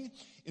moving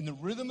in the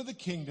rhythm of the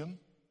kingdom,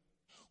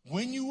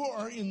 when you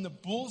are in the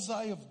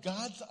bullseye of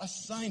God's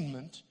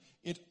assignment,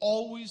 it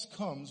always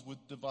comes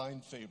with divine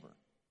favor,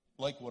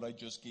 like what I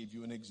just gave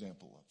you an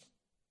example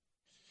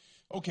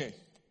of. Okay,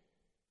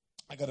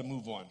 I got to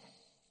move on.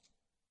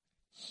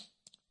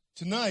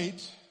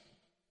 Tonight,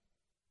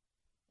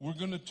 we're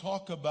going to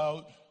talk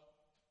about,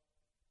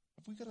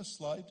 have we got a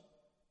slide?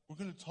 We're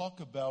going to talk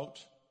about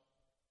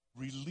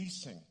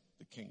releasing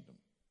the kingdom.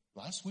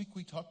 Last week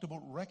we talked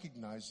about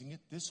recognizing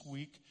it. This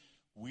week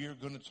we are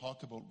going to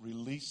talk about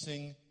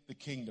releasing the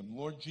kingdom.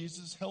 Lord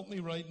Jesus, help me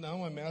right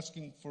now. I'm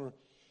asking for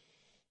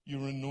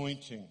your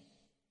anointing.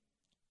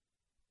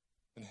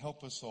 And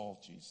help us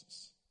all,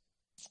 Jesus.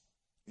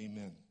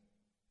 Amen.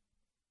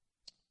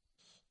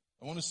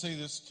 I want to say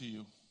this to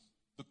you.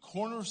 The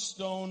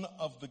cornerstone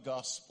of the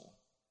gospel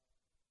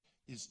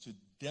is to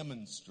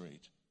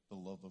demonstrate the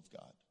love of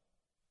God.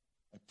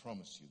 I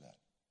promise you that.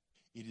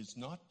 It is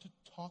not to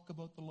talk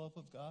about the love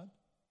of God.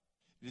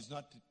 It is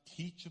not to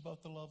teach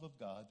about the love of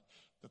God.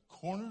 The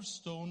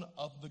cornerstone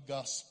of the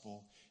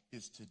gospel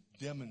is to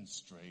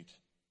demonstrate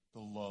the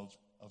love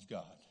of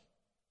God.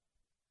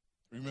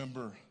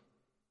 Remember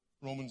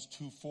Romans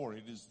 2:4,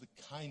 it is the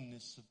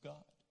kindness of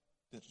God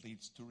that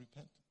leads to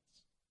repentance.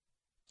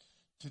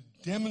 To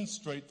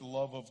demonstrate the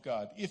love of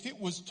God. If it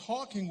was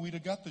talking, we'd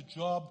have got the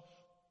job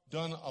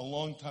done a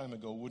long time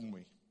ago, wouldn't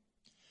we?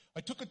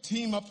 I took a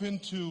team up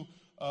into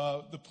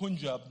the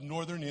Punjab,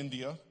 northern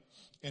India,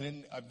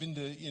 and I've been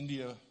to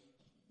India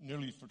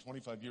nearly for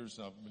 25 years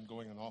now. I've been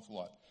going an awful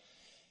lot.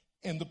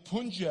 And the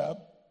Punjab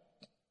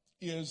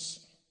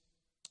is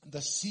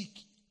the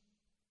Sikh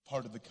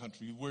part of the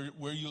country,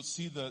 where you'll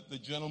see the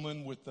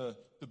gentlemen with the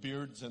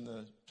beards and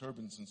the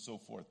turbans and so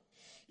forth.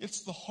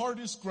 It's the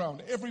hardest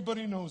ground.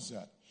 Everybody knows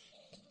that.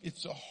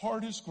 It's the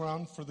hardest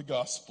ground for the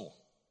gospel.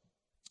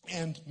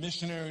 And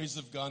missionaries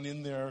have gone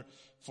in there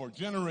for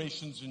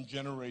generations and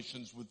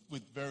generations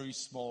with very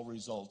small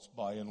results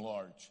by and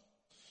large.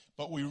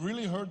 But we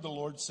really heard the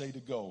Lord say to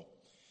go.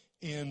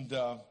 And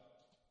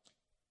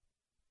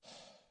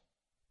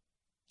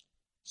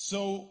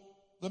so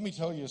let me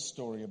tell you a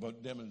story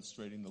about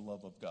demonstrating the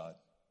love of God.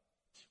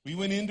 We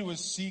went into a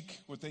Sikh,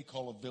 what they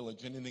call a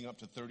village. Anything up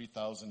to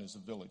 30,000 is a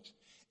village.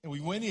 And we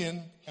went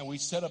in and we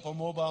set up a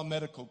mobile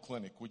medical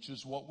clinic, which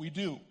is what we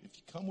do. If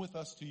you come with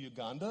us to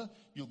Uganda,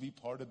 you'll be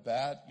part of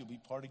that. You'll be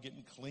part of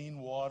getting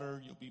clean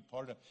water. You'll be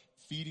part of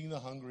feeding the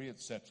hungry,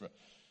 etc.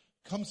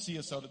 Come see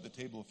us out at the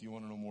table if you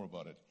want to know more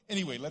about it.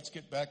 Anyway, let's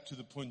get back to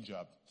the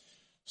Punjab.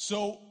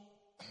 So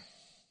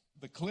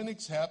the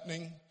clinic's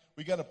happening.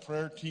 We got a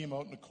prayer team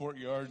out in the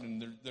courtyard,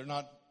 and there's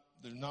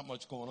not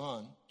much going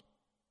on.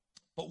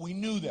 But we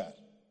knew that.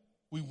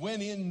 We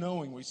went in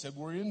knowing, we said,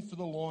 we're in for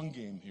the long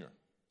game here.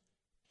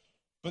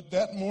 But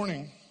that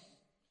morning,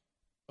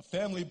 a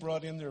family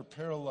brought in their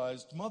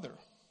paralyzed mother.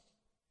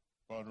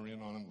 Brought her in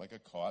on like a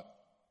cot.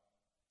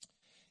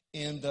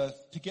 And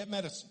to get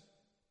medicine.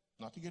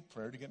 Not to get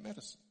prayer, to get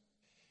medicine.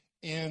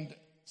 And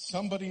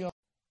somebody else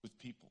with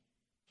people.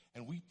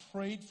 And we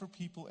prayed for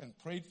people and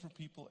prayed for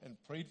people and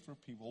prayed for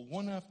people,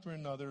 one after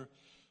another,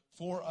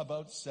 for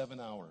about 7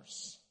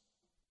 hours.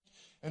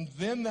 And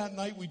then that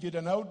night we did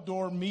an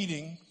outdoor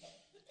meeting,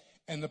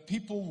 and the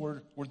people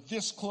were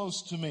this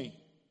close to me.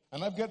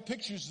 And I've got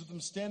pictures of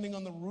them standing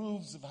on the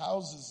roofs of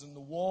houses and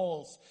the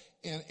walls.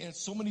 And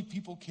so many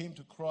people came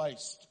to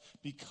Christ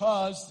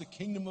because the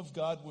kingdom of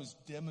God was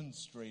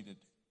demonstrated.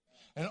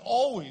 And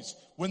always,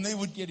 when they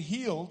would get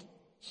healed,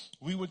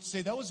 we would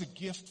say, that was a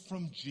gift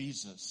from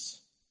Jesus.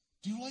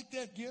 Do you like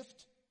that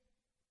gift?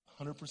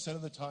 100%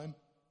 of the time,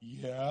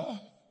 yeah.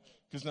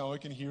 because now I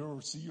can hear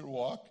or see your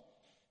walk.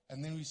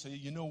 And then we say,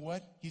 you know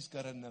what? He's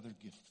got another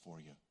gift for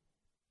you.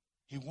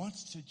 He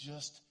wants to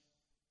just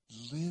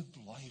live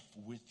life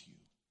with you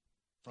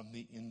from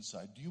the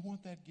inside. Do you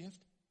want that gift?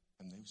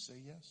 And they say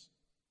yes.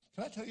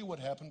 Can I tell you what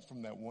happened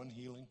from that one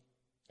healing?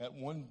 That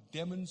one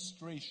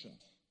demonstration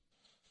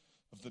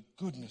of the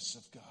goodness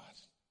of God.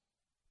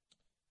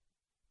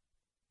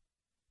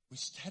 We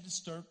had to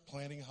start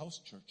planting house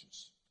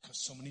churches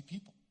because so many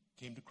people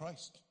came to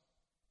Christ.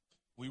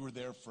 We were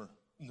there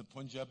in the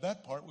Punjab,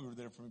 that part, we were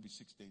there for maybe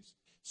 6 days.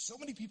 So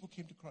many people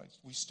came to Christ.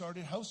 We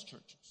started house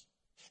churches.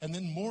 And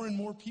then more and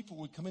more people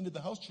would come into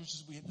the house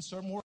churches. We had to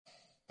start more.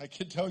 I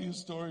could tell you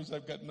stories.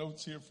 I've got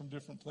notes here from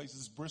different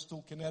places.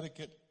 Bristol,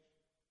 Connecticut,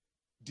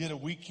 did a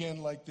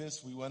weekend like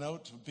this. We went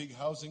out to a big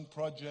housing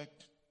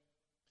project.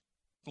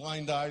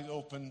 Blind eyes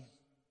open.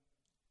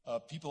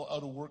 People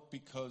out of work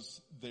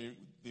because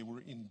they were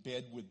in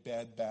bed with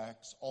bad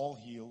backs, all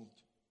healed.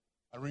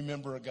 I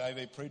remember a guy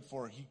they prayed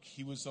for.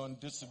 He was on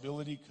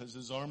disability because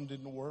his arm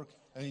didn't work,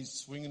 and he's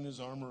swinging his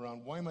arm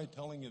around. Why am I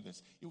telling you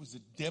this? It was a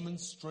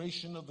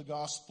demonstration of the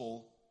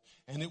gospel,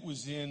 and it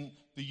was in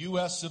the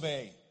U.S. of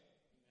A.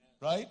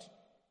 Right?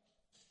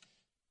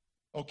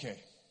 Okay.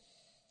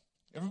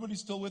 Everybody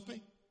still with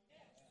me?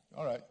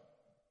 All right.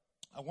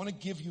 I want to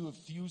give you a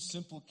few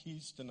simple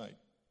keys tonight.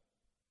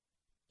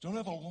 Don't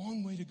have a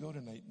long way to go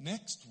tonight.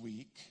 Next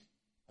week,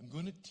 I'm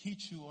going to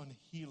teach you on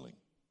healing.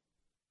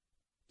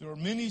 There are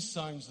many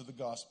signs of the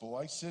gospel.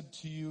 I said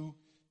to you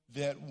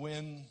that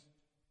when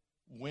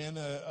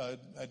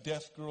a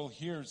deaf girl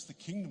hears, the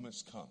kingdom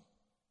has come.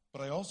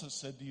 But I also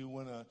said to you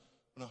when a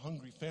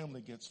hungry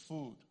family gets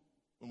food,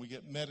 when we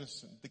get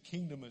medicine, the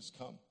kingdom has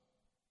come.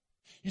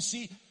 You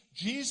see,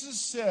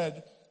 Jesus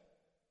said,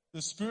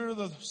 the Spirit of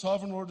the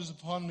Sovereign Lord is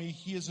upon me.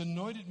 He has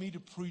anointed me to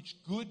preach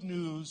good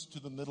news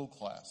to the middle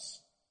class.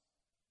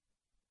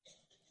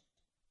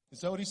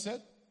 Is that what he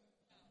said?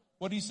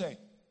 What did he say?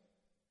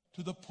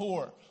 To the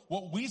poor.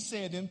 What we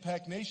say at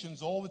Impact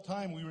Nations all the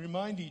time, we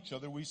remind each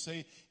other, we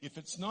say, if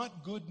it's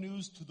not good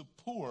news to the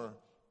poor,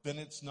 then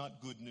it's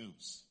not good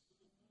news.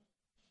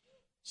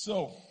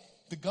 So,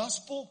 the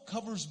gospel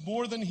covers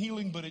more than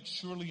healing, but it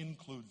surely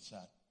includes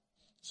that.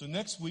 So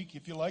next week,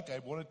 if you like, I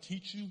want to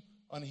teach you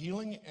on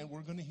healing, and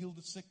we're going to heal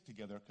the sick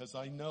together, because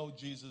I know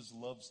Jesus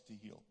loves to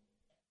heal.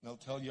 And I'll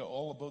tell you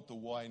all about the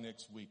why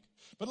next week.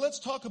 But let's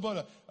talk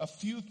about a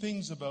few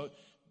things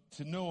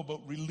to know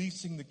about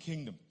releasing the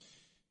kingdom.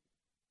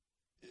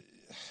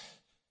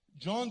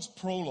 John's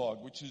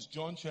prologue, which is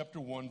John chapter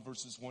 1,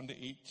 verses 1 to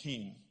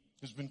 18,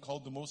 has been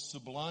called the most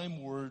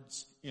sublime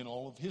words in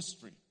all of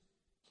history.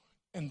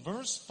 And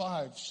verse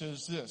 5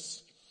 says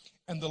this,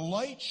 and the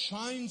light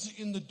shines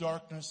in the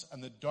darkness,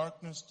 and the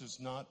darkness does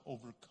not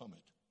overcome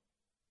it.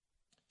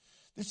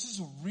 This is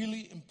a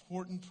really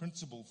important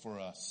principle for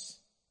us.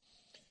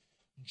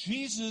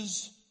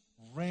 Jesus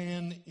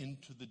ran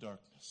into the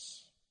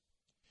darkness.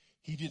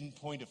 He didn't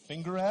point a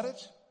finger at it.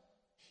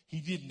 He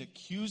didn't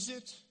accuse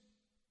it.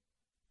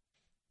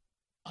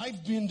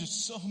 I've been to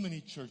so many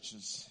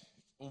churches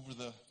over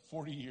the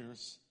 40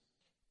 years,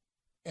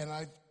 and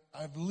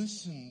I've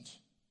listened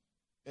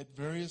at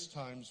various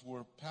times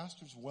where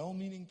pastors,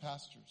 well-meaning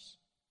pastors,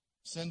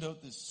 send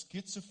out this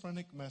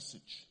schizophrenic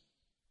message.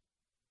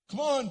 Come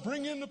on,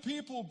 bring in the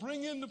people,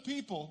 bring in the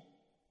people.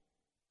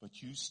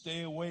 But you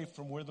stay away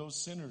from where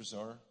those sinners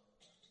are.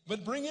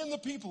 But bring in the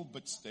people,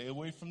 but stay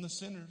away from the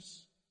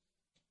sinners.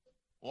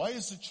 Why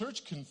is the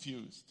church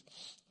confused?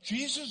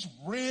 Jesus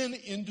ran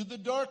into the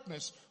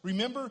darkness.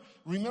 Remember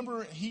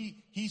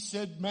he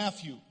said,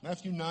 Matthew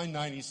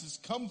 9:9, he says,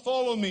 come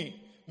follow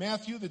me.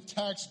 Matthew, the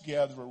tax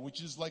gatherer,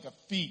 which is like a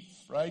thief,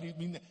 right? I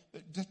mean,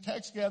 the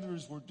tax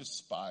gatherers were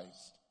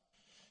despised.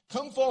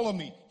 Come follow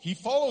me. He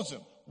follows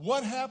him.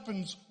 What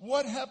happens?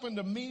 What happened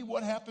to me?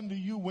 What happened to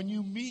you? When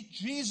you meet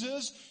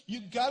Jesus,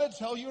 you got to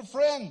tell your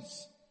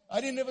friends.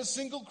 I didn't have a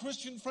single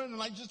Christian friend,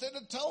 and I just had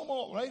to tell them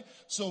all, right?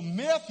 So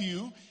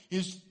Matthew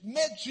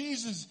met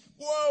Jesus.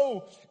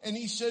 Whoa! And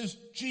he says,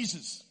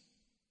 Jesus,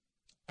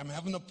 I'm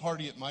having a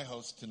party at my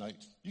house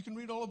tonight. You can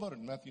read all about it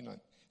in Matthew 9.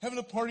 Having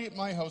a party at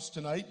my house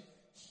tonight.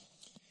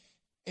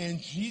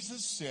 And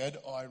Jesus said,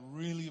 oh, I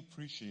really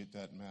appreciate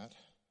that, Matt,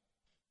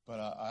 but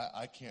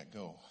I can't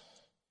go.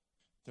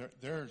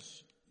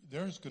 There's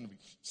going to be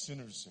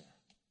sinners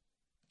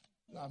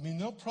there. I mean,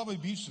 there'll probably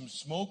be some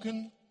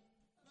smoking,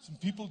 some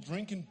people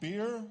drinking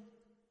beer.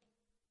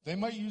 They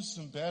might use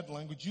some bad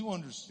language. You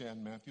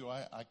understand, Matthew.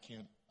 I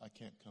can't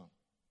come.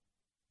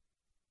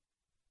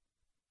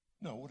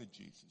 No, what did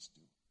Jesus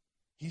do?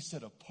 He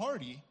said, a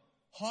party,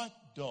 hot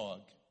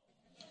dog.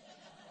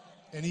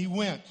 And he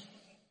went.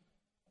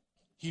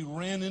 He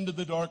ran into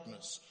the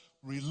darkness.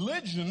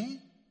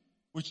 Religion,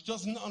 which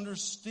doesn't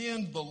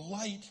understand the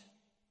light,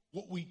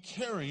 what we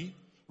carry,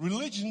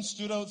 religion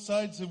stood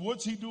outside and said,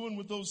 what's he doing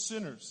with those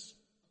sinners?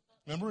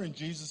 Remember, and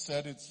Jesus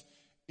said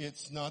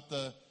it's not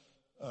the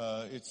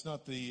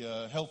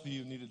healthy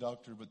who need a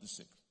doctor, but the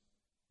sick.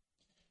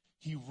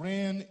 He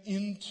ran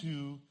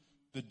into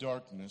the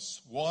darkness.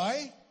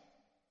 Why?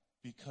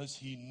 Because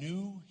he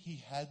knew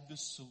he had the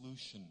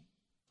solution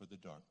for the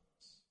darkness.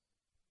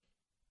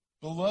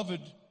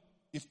 Beloved,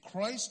 if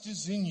Christ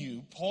is in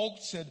you, Paul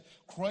said,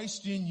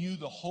 Christ in you,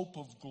 the hope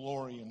of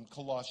glory in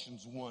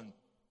Colossians 1.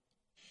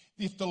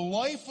 If the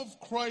life of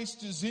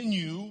Christ is in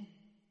you,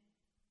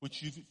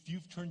 which if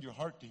you've turned your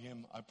heart to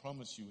him, I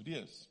promise you it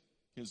is.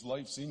 His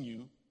life's in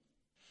you.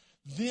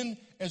 Then,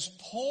 as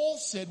Paul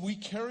said, we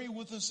carry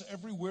with us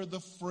everywhere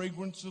the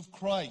fragrance of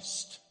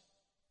Christ.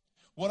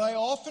 What I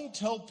often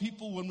tell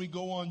people when we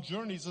go on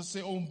journeys, I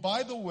say, oh,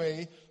 by the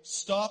way,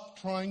 stop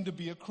trying to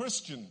be a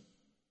Christian.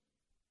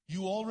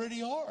 You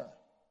already are.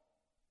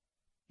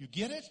 You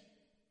get it?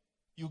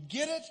 You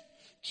get it?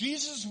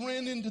 Jesus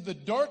ran into the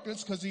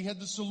darkness because he had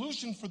the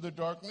solution for the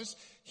darkness.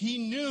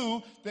 He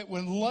knew that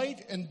when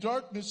light and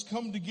darkness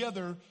come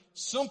together,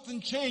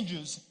 something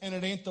changes, and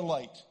it ain't the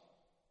light.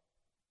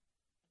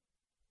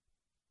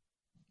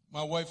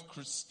 My wife,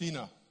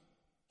 Christina,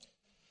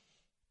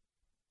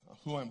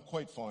 who I'm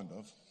quite fond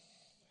of,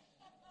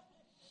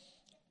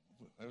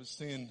 I was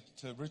saying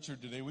to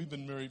Richard today, we've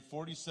been married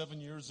 47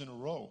 years in a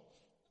row.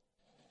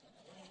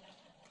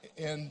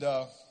 And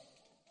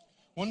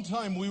one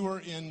time we were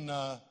in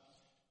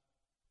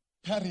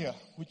Pattaya,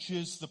 which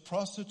is the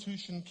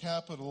prostitution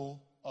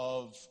capital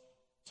of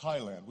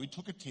Thailand. We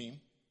took a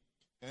team,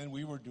 and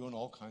we were doing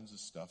all kinds of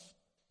stuff.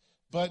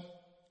 But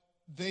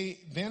they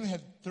then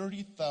had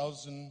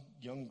 30,000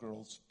 young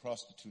girls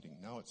prostituting.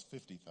 Now it's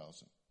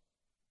 50,000.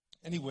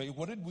 Anyway,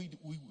 what did we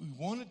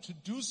wanted to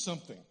do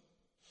something.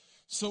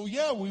 So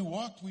yeah, we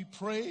walked, we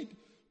prayed,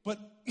 but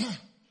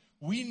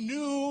we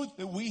knew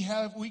that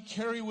we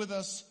carry with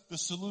us the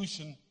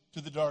solution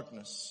to the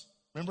darkness.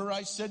 Remember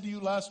I said to you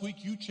last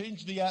week, you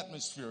changed the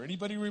atmosphere.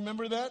 Anybody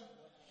remember that?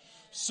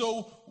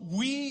 So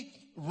we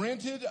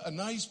rented a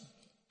nice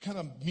kind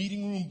of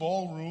meeting room,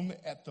 ballroom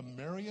at the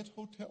Marriott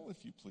Hotel,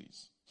 if you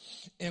please.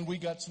 And we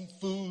got some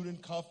food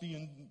and coffee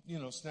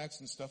and, snacks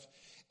and stuff.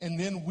 And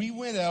then we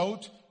went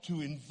out to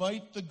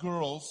invite the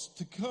girls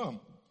to come.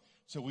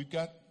 So we've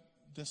got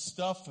this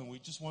stuff and we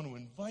just want to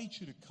invite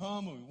you to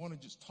come and we want to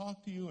just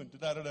talk to you and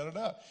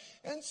da-da-da-da-da.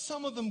 And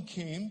some of them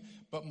came,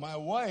 but my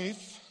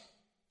wife,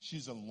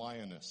 she's a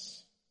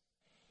lioness.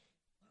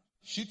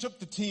 She took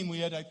the team.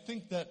 I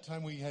think that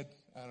time we had,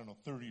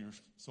 30 or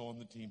so on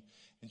the team.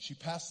 And she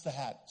passed the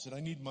hat, said,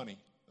 I need money.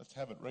 Let's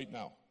have it right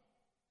now.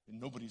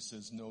 And nobody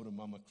says no to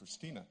Mama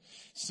Christina.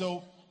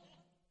 So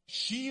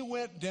she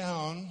went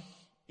down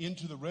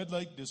into the red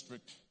light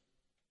district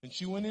and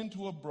she went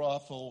into a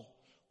brothel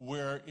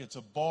where it's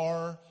a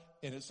bar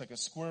and it's like a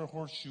square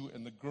horseshoe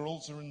and the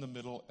girls are in the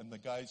middle and the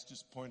guys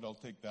just point, I'll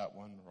take that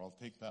one or I'll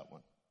take that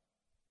one.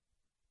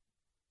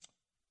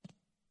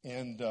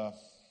 And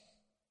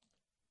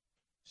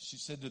she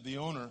said to the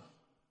owner,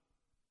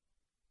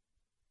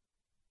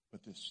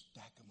 with this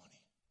stack of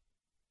money,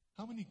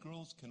 how many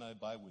girls can I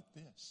buy with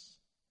this?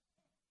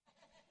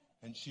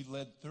 And she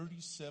led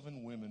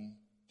 37 women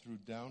through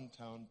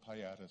downtown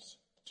Payatas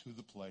to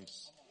the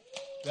place.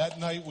 That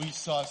night we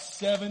saw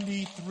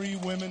 73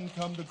 women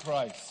come to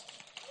Christ.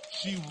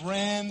 She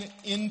ran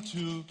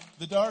into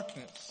the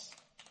darkness.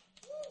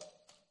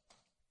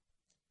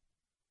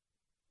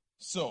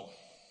 So,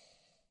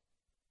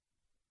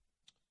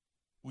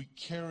 we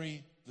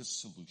carry the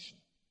solution.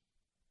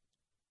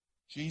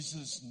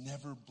 Jesus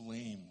never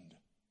blamed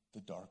the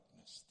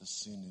darkness, the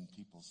sin in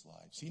people's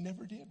lives. He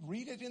never did.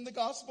 Read it in the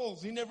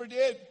Gospels. He never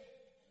did.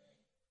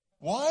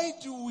 Why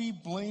do we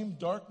blame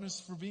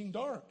darkness for being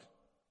dark?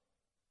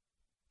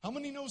 How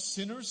many know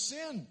sinners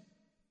sin?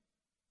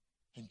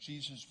 And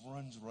Jesus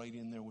runs right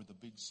in there with a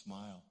big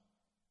smile.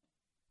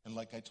 And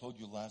like I told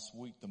you last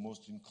week, the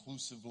most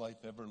inclusive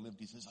life ever lived.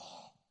 He says, don't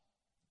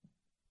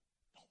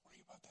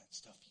worry about that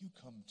stuff. You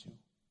come too.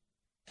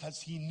 Because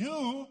he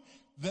knew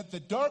that the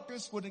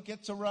darkness, when it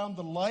gets around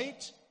the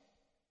light,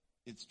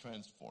 it's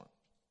transformed.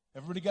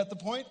 Everybody got the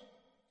point?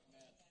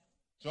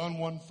 John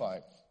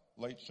 1:5.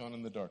 Light shone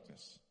in the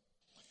darkness.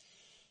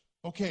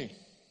 Okay,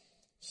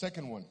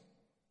 second one.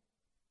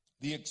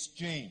 The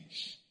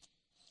exchange.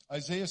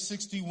 Isaiah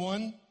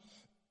 61.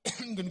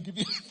 I'm going to give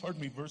you,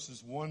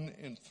 verses 1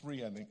 and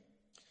 3, I think.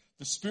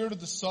 The Spirit of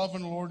the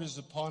Sovereign Lord is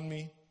upon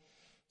me,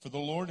 for the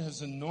Lord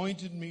has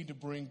anointed me to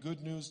bring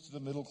good news to the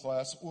middle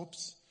class.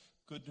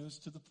 Good news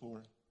to the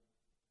poor.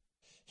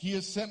 He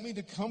has sent me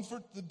to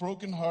comfort the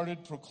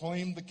brokenhearted,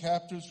 proclaim the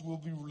captives will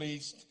be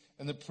released,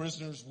 and the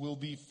prisoners will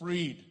be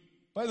freed.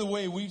 By the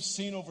way, we've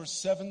seen over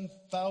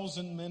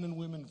 7,000 men and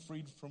women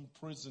freed from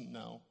prison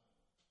now.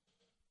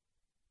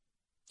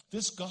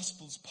 This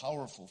gospel's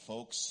powerful,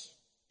 folks.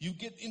 You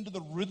get into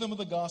the rhythm of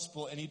the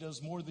gospel, and he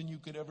does more than you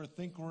could ever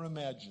think or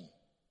imagine.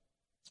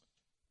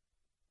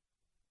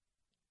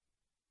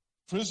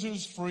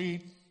 Prisoners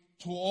freed.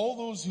 To all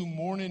those who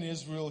mourn in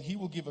Israel, he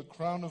will give a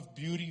crown of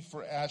beauty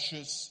for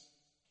ashes,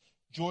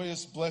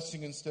 joyous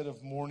blessing instead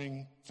of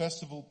mourning,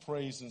 festival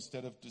praise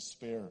instead of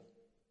despair.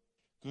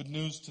 Good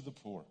news to the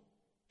poor.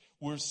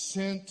 We are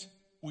sent,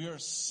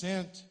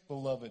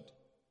 beloved.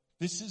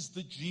 This is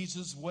the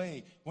Jesus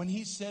way. When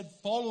he said,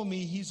 follow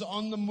me, he's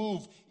on the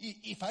move.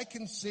 If I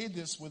can say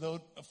this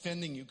without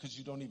offending you, because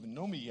you don't even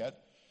know me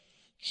yet,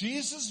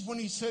 Jesus, when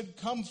he said,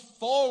 come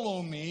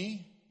follow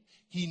me,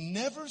 he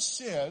never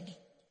said,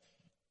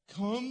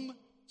 come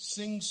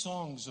sing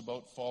songs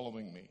about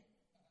following me.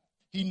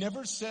 He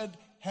never said,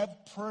 have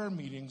prayer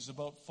meetings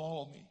about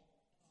follow me.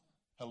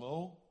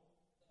 Hello?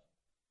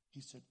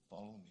 He said,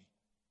 follow me.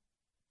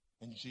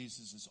 And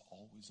Jesus is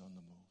always on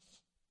the move.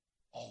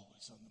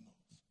 Always on the move.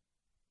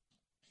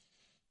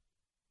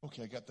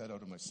 Okay, I got that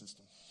out of my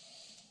system.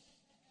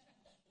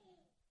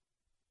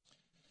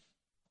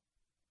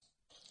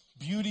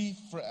 Beauty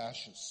for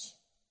ashes.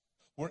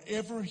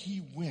 Wherever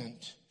he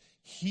went,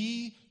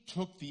 he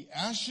took the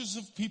ashes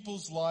of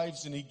people's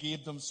lives and he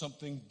gave them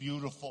something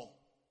beautiful.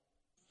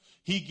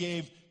 He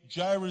gave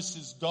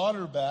Jairus'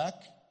 daughter back,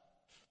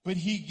 but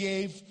he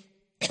gave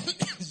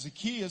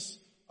Zacchaeus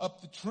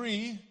up the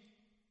tree.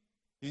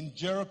 In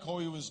Jericho,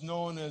 he was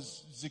known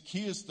as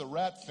Zacchaeus the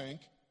rat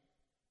fink.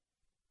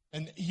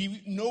 And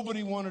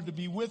nobody wanted to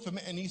be with him.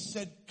 And he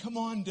said, come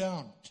on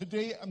down.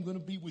 Today I'm going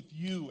to be with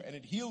you. And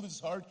it healed his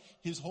heart.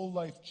 His whole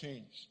life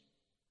changed.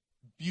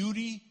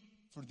 Beauty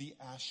for the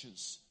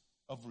ashes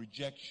of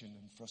rejection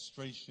and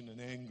frustration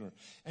and anger.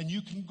 And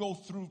you can go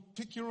through,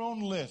 pick your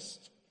own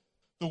list.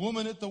 The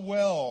woman at the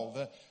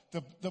well,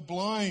 the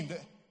blind.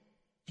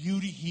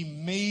 Beauty, he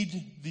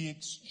made the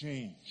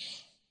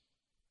exchange.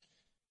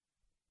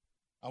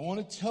 I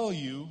want to tell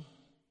you,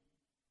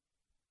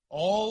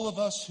 all of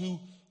us who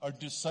are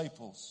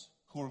disciples,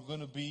 who are going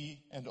to be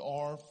and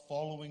are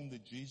following the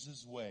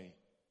Jesus way,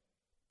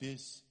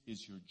 this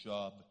is your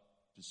job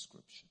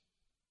description.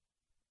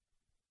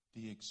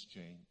 The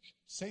exchange.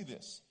 Say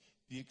this.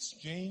 The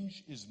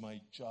exchange is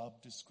my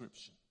job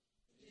description.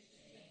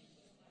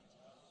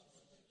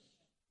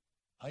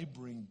 I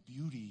bring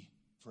beauty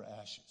for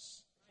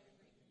ashes.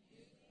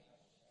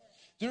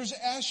 There's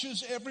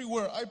ashes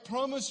everywhere. I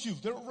promise you.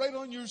 They're right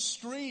on your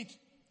street.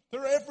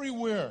 They're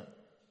everywhere.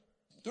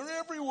 They're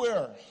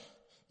everywhere.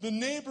 The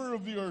neighbor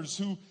of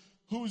yours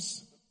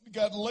who's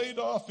got laid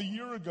off a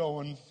year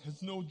ago and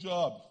has no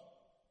job.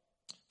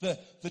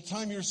 The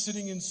time you're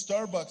sitting in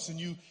Starbucks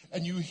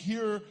and you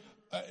hear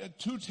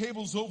 2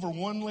 tables over,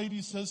 one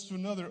lady says to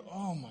another,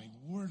 oh my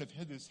word, I've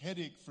had this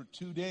headache for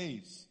 2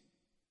 days.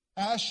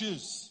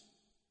 Ashes.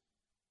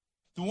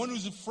 The one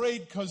who's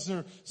afraid because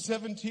their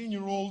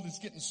 17-year-old is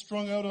getting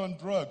strung out on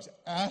drugs.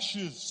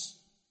 Ashes.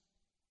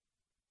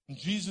 And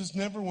Jesus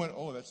never went,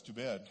 oh, that's too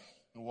bad,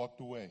 and walked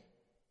away.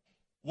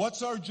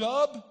 What's our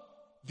job?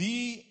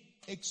 The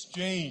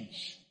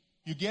exchange.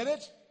 You get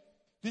it?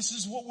 This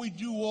is what we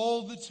do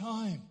all the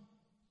time.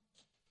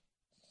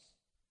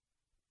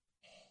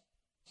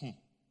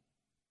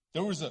 I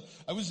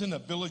was in a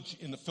village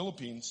in the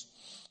Philippines,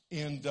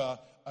 and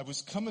I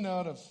was coming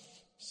out of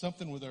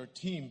something with our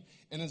team,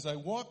 and as I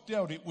walked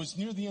out, it was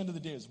near the end of the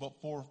day. It was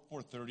about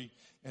 4:30,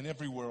 and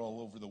everywhere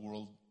all over the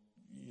world,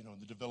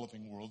 the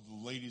developing world,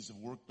 the ladies have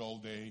worked all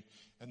day,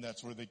 and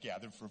that's where they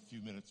gather for a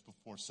few minutes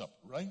before supper,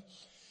 right?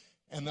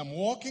 And I'm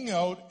walking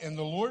out, and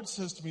the Lord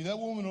says to me, that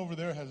woman over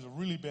there has a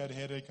really bad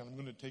headache, and I'm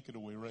going to take it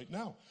away right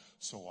now.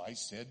 So I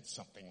said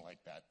something like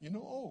that.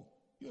 Oh,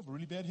 you have a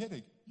really bad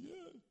headache. Yeah.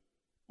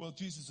 Well,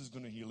 Jesus is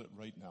going to heal it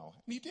right now.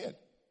 And he did.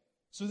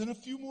 So then a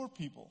few more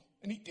people,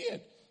 and he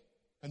did.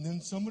 And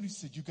then somebody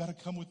said, you got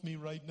to come with me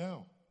right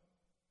now.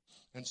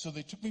 And so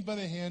they took me by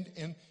the hand,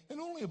 and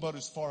only about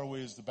as far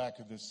away as the back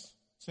of this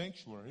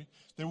sanctuary,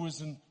 there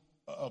was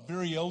a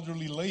very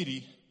elderly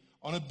lady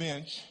on a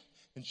bench,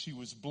 and she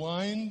was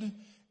blind,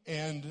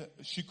 and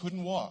she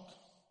couldn't walk.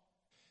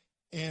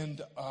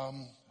 And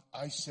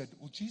I said,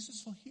 well,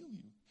 Jesus will heal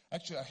you.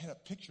 Actually, I had a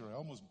picture. I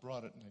almost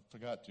brought it, and I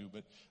forgot to,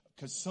 but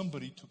because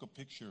somebody took a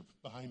picture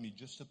behind me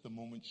just at the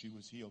moment she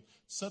was healed.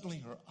 Suddenly,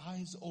 her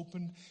eyes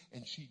opened,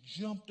 and she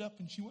jumped up,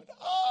 and she went,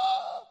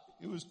 ah!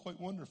 It was quite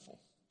wonderful.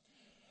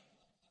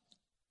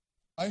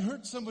 I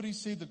heard somebody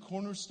say the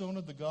cornerstone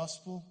of the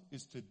gospel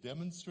is to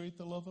demonstrate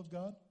the love of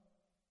God.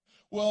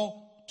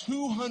 Well,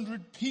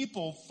 200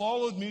 people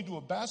followed me to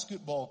a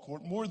basketball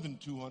court, more than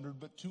 200,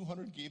 but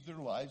 200 gave their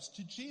lives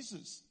to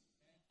Jesus.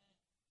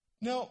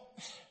 Now,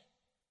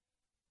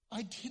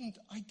 I didn't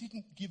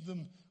give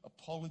them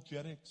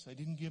apologetics. I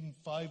didn't give them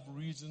 5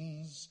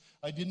 reasons.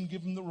 I didn't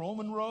give them the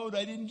Roman road.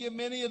 I didn't give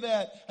them any of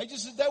that. I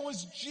just said, that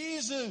was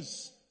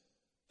Jesus.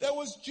 That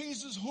was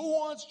Jesus. Who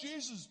wants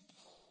Jesus?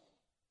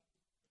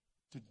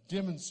 To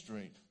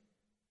demonstrate.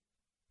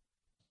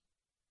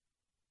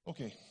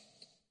 Okay,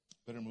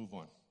 better move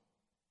on.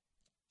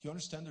 Do you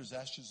understand there's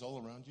ashes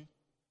all around you?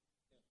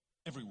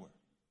 Everywhere.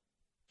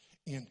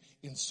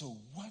 And so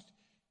what?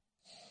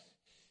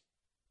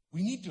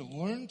 We need to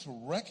learn to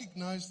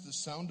recognize the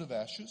sound of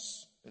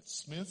ashes at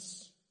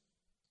Smith's,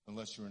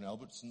 unless you're an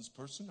Albertsons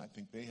person. I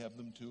think they have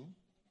them too.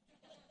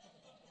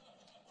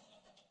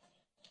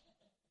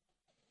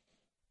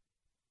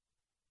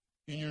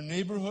 In your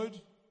neighborhood,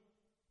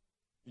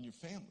 in your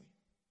family,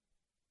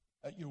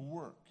 at your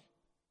work.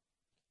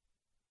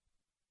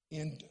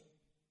 And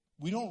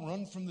we don't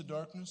run from the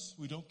darkness.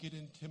 We don't get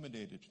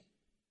intimidated.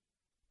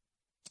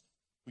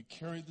 We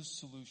carry the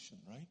solution,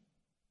 right?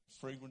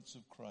 Fragrance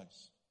of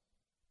Christ.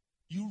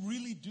 You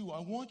really do. I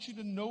want you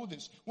to know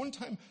this. One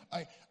time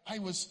I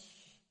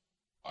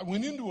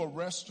went into a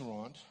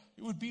restaurant.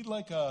 It would be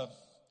like a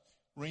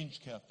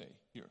Range Cafe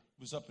here. It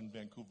was up in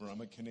Vancouver.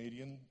 I'm a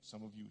Canadian.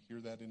 Some of you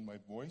hear that in my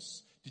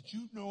voice. Did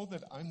you know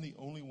that I'm the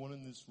only one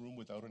in this room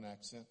without an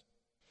accent?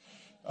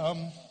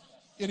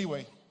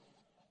 Anyway,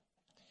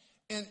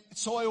 and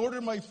so I order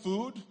my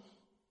food,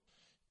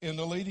 and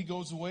the lady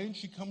goes away, and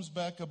she comes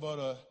back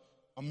about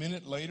a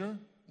minute later,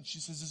 and she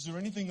says, "Is there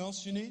anything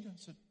else you need?" I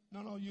said,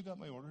 No, you got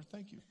my order.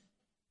 Thank you.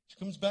 She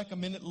comes back a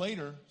minute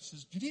later,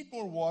 says, "Do you need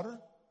more water?"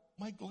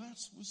 My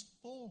glass was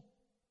full.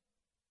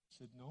 I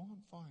said, "No,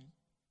 I'm fine."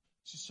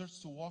 She starts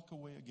to walk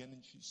away again,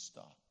 and she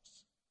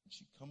stops. And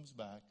she comes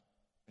back,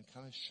 and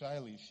kind of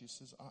shyly, she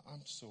says,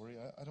 I'm sorry,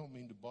 I don't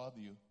mean to bother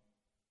you,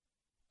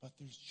 but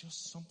there's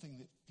just something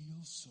that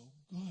feels so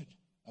good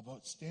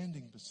about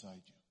standing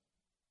beside you.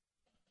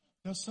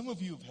 Now, some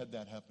of you have had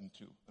that happen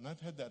too, and I've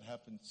had that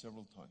happen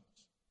several times.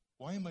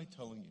 Why am I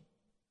telling you?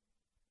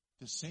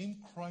 The same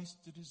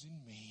Christ that is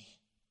in me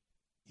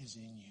is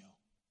in you.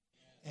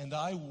 And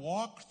I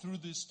walk through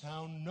this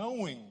town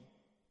knowing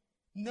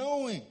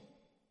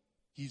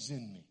He's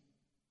in me,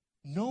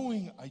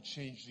 knowing I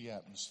change the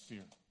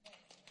atmosphere.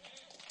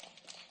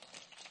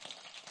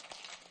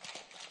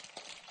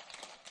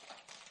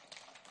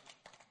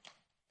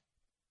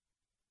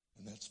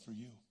 And that's for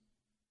you.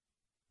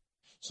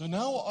 So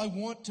now I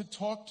want to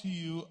talk to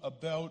you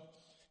about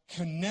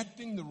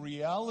connecting the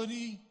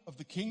reality of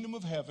the kingdom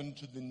of heaven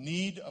to the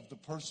need of the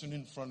person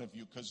in front of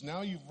you, because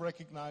now you've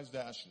recognized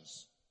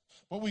ashes.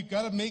 But we've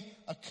got to make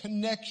a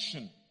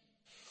connection.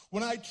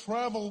 When I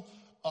travel,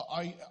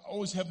 I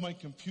always have my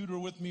computer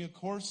with me, of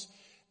course,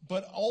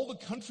 but all the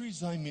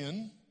countries I'm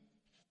in,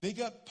 they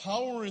got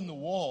power in the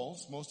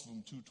walls, most of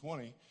them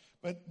 220,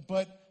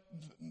 but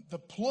the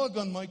plug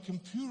on my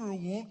computer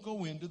won't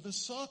go into the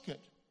socket,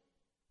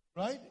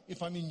 right?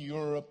 If I'm in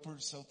Europe or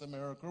South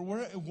America or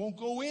where, it won't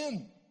go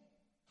in.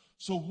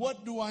 So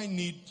what do I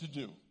need to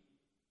do?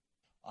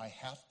 I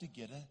have to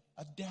get an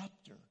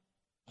adapter,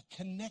 a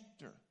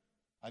connector.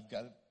 I've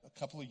got a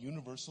couple of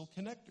universal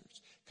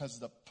connectors because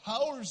the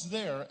power's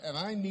there and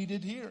I need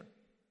it here.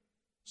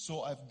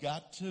 So I've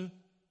got to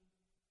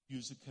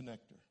use a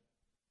connector.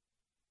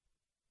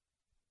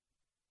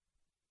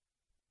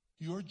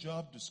 Your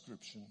job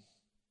description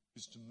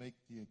is to make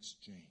the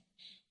exchange.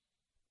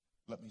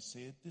 Let me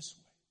say it this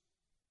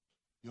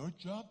way. Your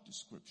job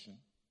description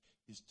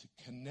is to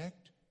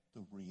connect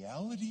the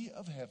reality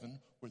of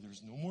heaven where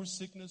there's no more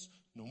sickness,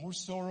 no more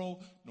sorrow,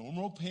 no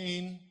more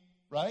pain,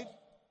 right?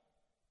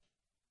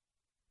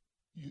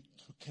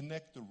 To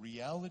connect the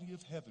reality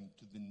of heaven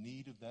to the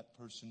need of that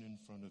person in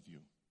front of you.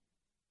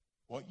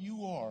 What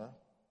you are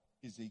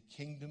is a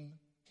kingdom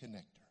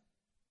connector.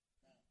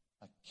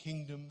 A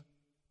kingdom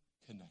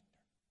connector.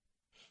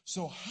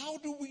 So how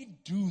do we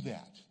do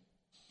that?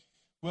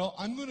 Well,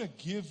 I'm going to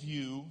give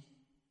you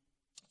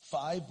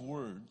 5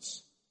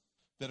 words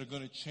that are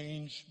going to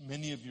change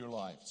many of your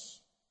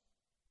lives.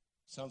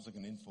 Sounds like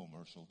an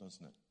infomercial,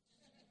 doesn't it?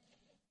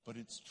 But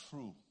it's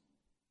true.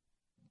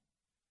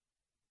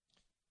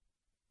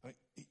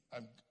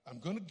 I'm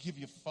going to give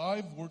you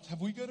 5 words.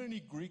 Have we got any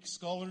Greek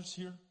scholars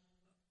here?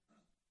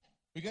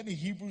 We got any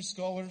Hebrew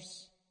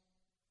scholars?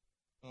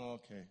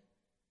 Okay.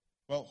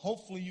 Well,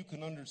 hopefully you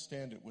can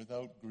understand it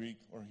without Greek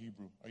or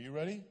Hebrew. Are you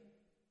ready?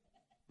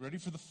 Ready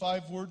for the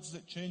 5 words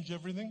that change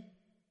everything?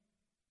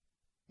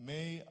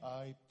 May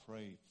I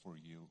pray for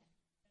you.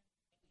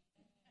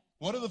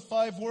 What are the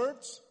 5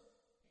 words?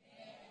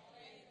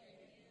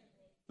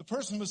 The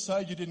person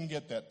beside you didn't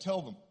get that.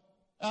 Tell them.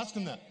 Ask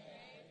them that.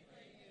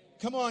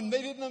 Come on,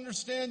 they didn't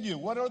understand you.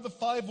 What are the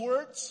 5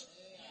 words?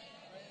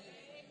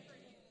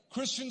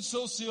 Christian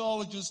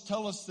sociologists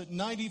tell us that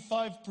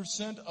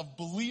 95% of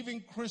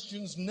believing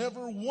Christians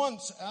never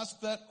once ask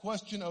that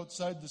question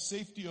outside the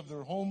safety of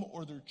their home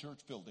or their church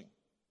building.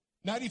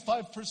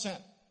 95%.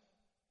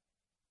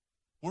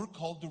 We're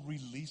called to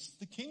release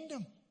the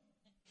kingdom.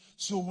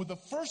 So with the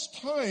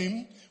first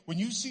time, when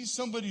you see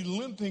somebody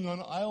limping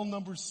on aisle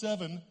number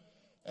 7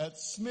 at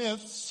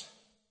Smith's,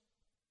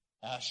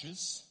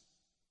 ashes,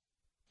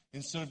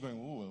 instead of going,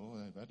 "Oh,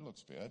 well, that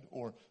looks bad,"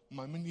 or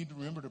I need to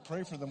remember to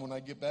pray for them when I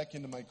get back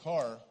into my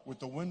car with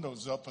the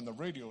windows up and the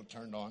radio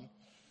turned on.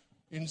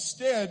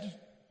 Instead,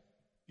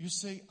 you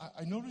say,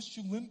 I noticed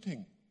you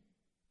limping.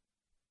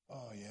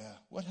 Oh, yeah.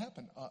 What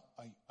happened?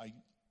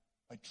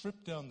 I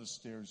tripped down the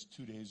stairs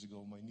 2 days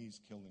ago. My knee's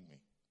killing me.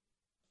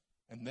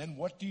 And then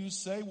what do you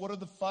say? What are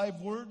the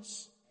 5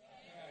 words?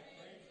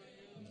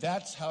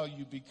 That's how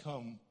you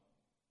become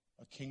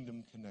a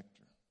kingdom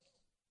connector.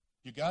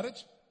 You got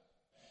it?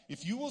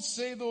 If you will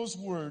say those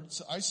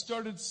words, I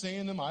started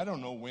saying them, I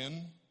don't know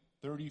when,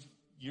 30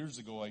 years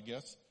ago, I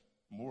guess,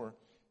 more.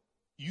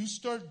 You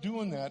start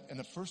doing that, and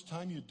the first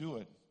time you do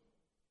it,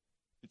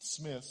 it's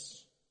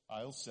Smith's,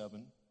 aisle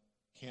 7,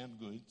 canned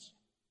goods.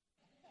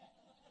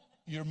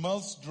 Your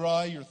mouth's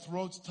dry, your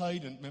throat's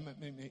tight, and may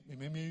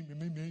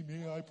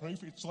I pray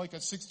for you? It's like a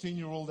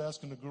 16-year-old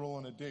asking a girl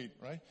on a date,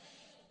 right?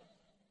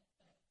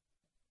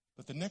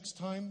 But the next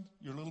time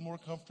you're a little more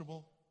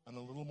comfortable, and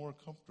a little more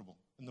comfortable.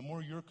 And the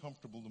more you're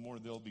comfortable, the more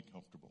they'll be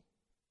comfortable.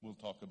 We'll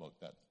talk about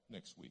that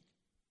next week.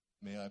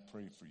 May I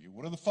pray for you.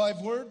 What are the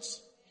 5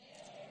 words?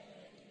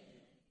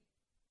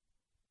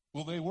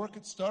 Will they work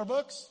at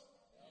Starbucks?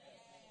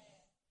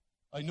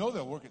 I know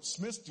they'll work at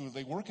Smith's. Do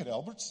they work at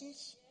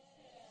Albertsons?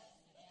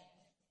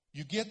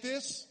 You get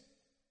this?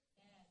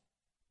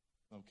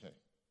 Okay.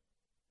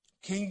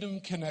 Kingdom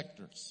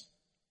connectors.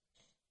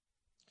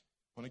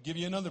 I want to give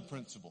you another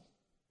principle.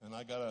 And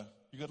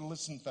you gotta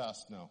listen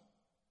fast now.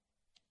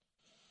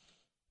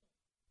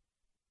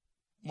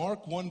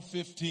 Mark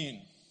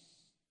 1:15.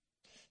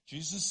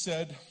 Jesus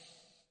said,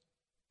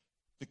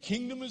 the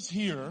kingdom is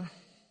here,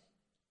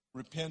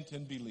 repent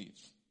and believe.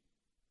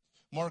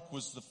 Mark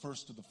was the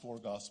first of the 4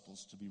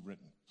 Gospels to be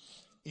written.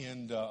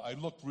 And I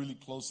looked really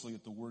closely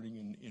at the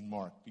wording in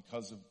Mark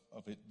because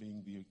of it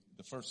being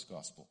the first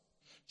Gospel.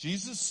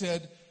 Jesus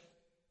said,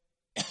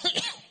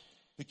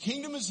 the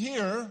kingdom is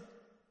here,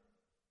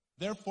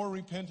 therefore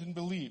repent and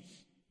believe.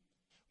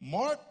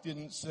 Mark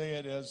didn't say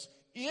it as,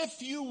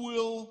 if you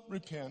will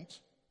repent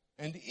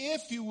and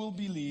if you will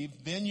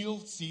believe, then you'll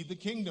see the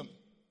kingdom.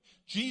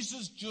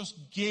 Jesus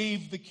just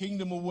gave the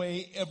kingdom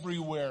away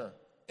everywhere.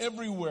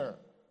 Everywhere.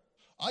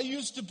 I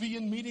used to be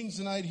in meetings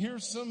and I'd hear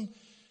some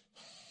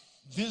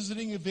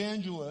visiting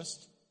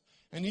evangelist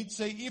and he'd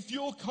say, if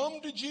you'll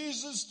come to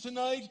Jesus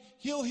tonight,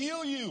 he'll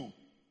heal you.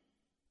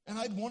 And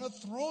I'd want to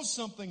throw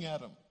something at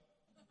him.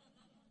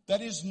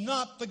 That is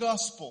not the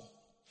gospel.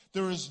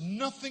 There is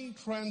nothing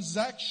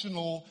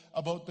transactional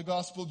about the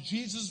gospel.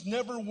 Jesus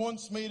never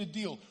once made a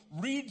deal.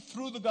 Read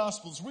through the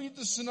gospels. Read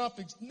the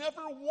synoptics.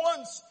 Never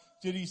once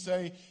did he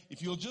say,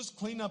 if you'll just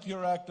clean up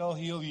your act, I'll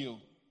heal you.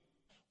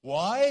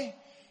 Why?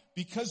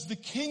 Because the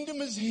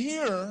kingdom is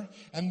here,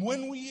 and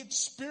when we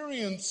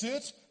experience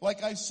it,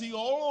 like I see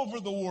all over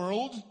the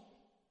world,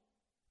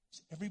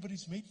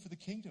 everybody's made for the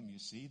kingdom, you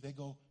see. They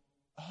go,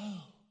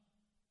 oh.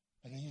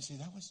 And then you say,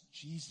 that was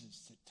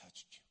Jesus that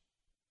touched you.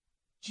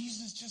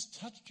 Jesus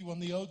just touched you on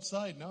the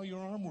outside. Now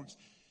your arm works.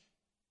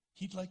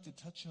 He'd like to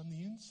touch you on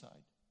the inside.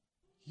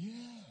 Yeah.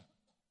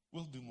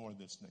 We'll do more of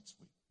this next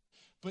week.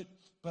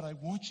 But I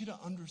want you to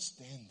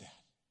understand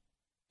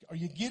that. Are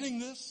you getting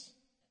this?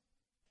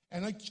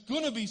 And it's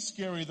going to be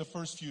scary the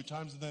first few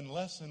times, and then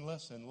less and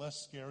less and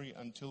less scary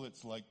until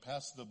it's like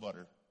pass the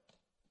butter.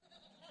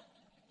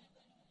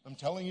 I'm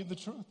telling you the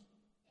truth.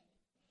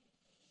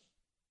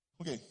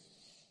 Okay.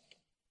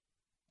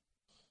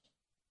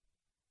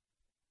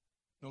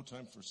 No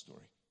time for a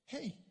story.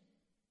 Hey,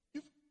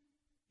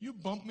 you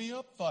bumped me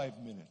up 5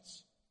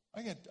 minutes.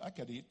 I got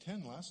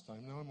 8:10 last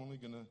time. Now I'm only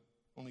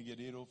get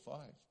 8:05.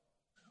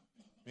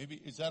 Maybe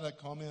is that a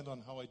comment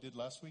on how I did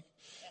last week?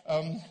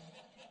 7 more minutes.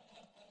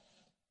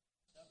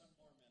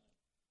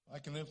 I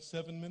can have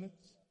 7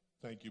 minutes?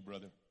 Thank you,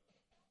 brother.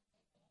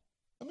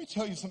 Let me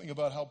tell you something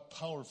about how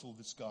powerful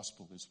this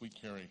gospel is we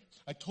carry.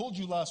 I told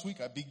you last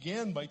week, I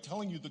began by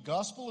telling you the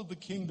gospel of the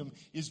kingdom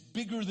is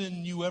bigger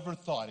than you ever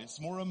thought.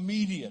 It's more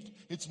immediate.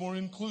 It's more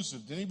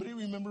inclusive. Did anybody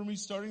remember me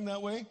starting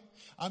that way?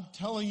 I'm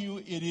telling you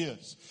it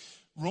is.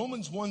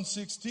 Romans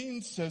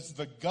 1:16 says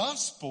the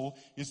gospel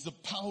is the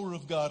power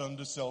of God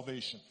unto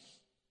salvation.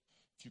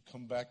 If you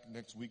come back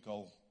next week,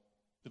 I'll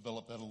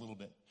develop that a little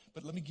bit.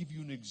 But let me give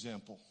you an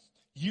example.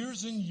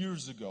 Years and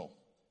years ago,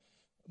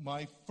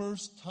 my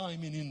first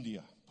time in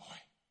India,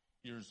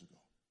 years ago,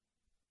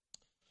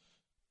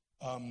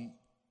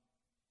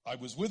 I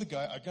was with a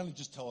guy. I got to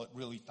just tell it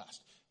really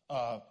fast.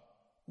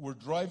 We're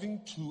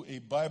driving to a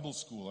Bible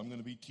school. I'm going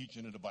to be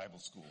teaching at a Bible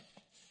school.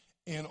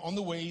 And on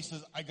the way, he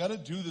says, I got to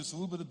do this, a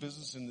little bit of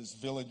business in this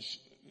village.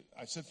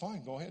 I said,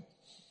 fine, go ahead.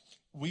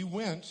 We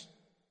went,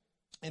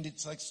 and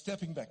it's like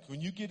stepping back. When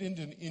you get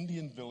into an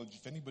Indian village,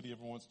 if anybody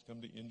ever wants to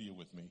come to India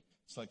with me,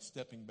 it's like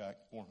stepping back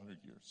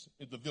 400 years.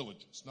 In the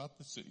villages, not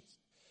the cities.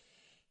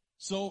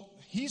 So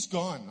he's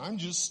gone. I'm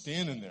just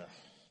standing there.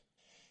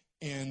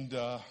 And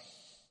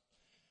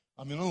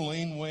I'm in a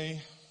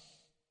laneway.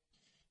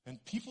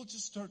 And people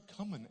just start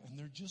coming, and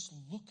they're just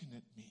looking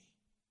at me.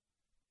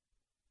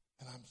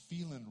 And I'm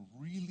feeling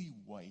really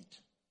white.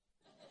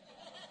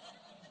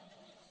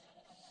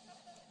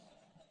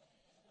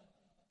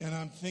 And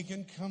I'm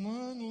thinking, come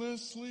on,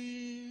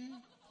 Leslie.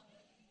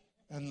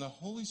 And the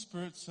Holy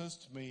Spirit says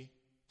to me,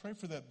 pray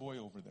for that boy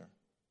over there.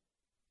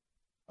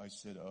 I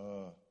said,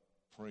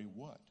 pray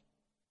what?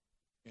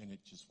 And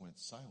it just went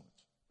silent,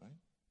 right?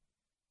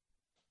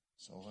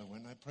 So I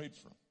went and I prayed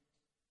for him.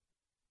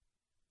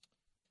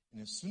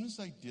 And as soon as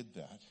I did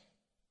that,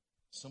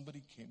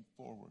 somebody came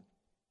forward.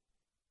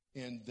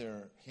 And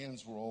their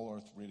hands were all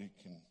arthritic,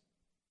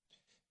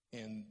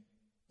 and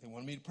they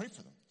wanted me to pray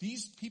for them.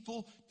 These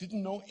people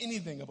didn't know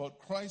anything about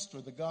Christ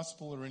or the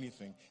gospel or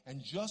anything.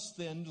 And just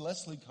then,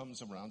 Leslie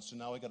comes around, so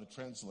now I got a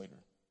translator.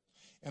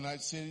 And I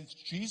said, it's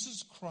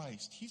Jesus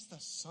Christ. He's the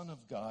Son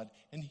of God,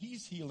 and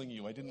he's healing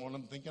you. I didn't want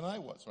them thinking I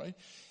was, right?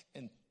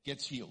 And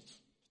gets healed.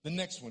 The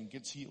next one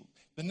gets healed.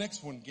 The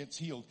next one gets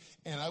healed.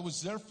 And I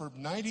was there for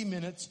 90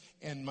 minutes,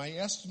 and my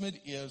estimate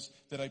is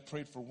that I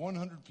prayed for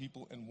 100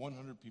 people, and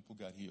 100 people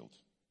got healed.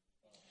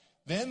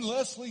 Then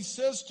Leslie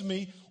says to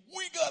me,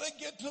 we got to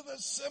get to the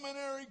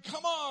seminary.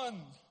 Come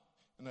on.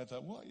 And I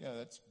thought, well, yeah,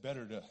 that's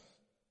better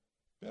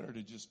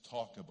to just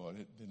talk about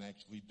it than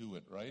actually do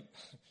it, right?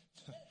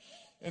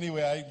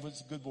 Anyway, I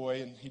was a good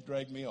boy, and he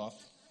dragged me off.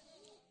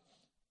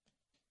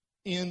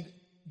 And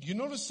do you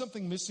notice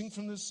something missing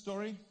from this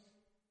story?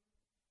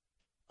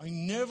 I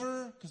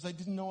never, because I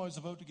didn't know I was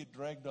about to get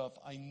dragged off,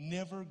 I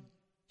never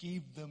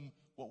gave them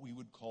what we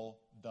would call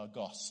the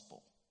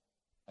gospel.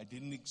 I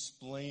didn't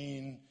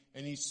explain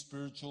any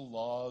spiritual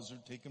laws or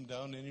take them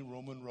down any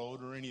Roman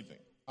road or anything.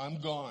 I'm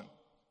gone.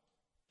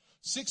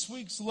 6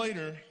 weeks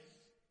later,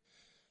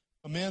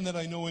 a man that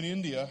I know in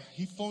India,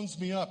 he phones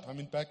me up.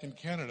 I'm back in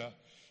Canada.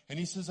 And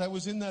he says, I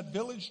was in that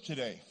village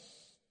today.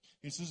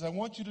 He says, I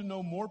want you to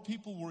know more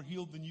people were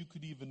healed than you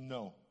could even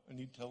know. And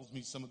he tells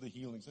me some of the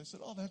healings. I said,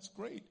 oh, that's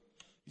great.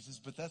 He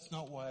says, but that's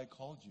not why I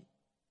called you.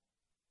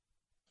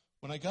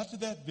 When I got to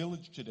that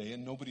village today,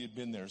 and nobody had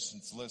been there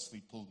since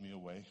Leslie pulled me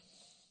away,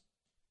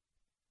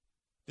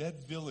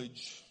 that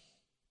village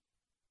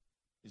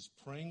is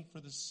praying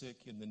for the sick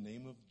in the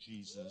name of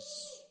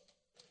Jesus.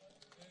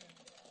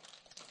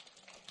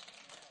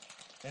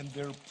 And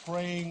they're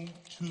praying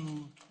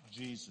to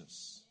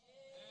Jesus.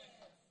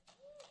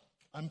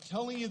 I'm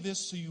telling you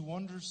this so you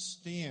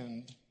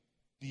understand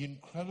the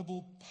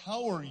incredible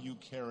power you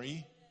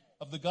carry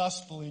of the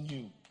gospel in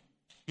you.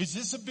 Is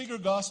this a bigger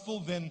gospel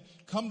than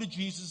come to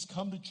Jesus,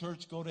 come to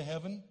church, go to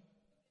heaven?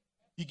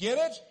 You get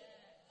it?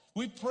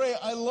 We pray.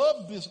 I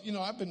love this. You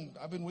know, I've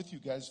been with you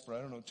guys for,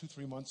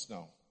 2-3 months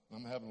now.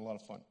 I'm having a lot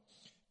of fun.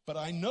 But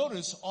I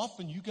notice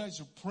often you guys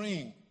are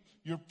praying.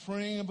 You're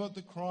praying about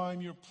the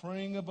crime. You're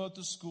praying about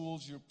the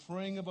schools. You're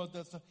praying about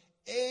that stuff.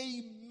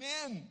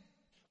 Amen.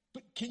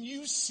 But can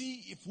you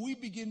see, if we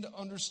begin to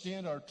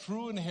understand our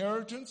true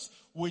inheritance,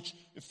 which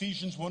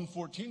Ephesians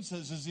 1:14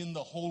 says is in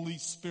the Holy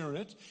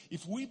Spirit,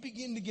 if we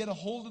begin to get a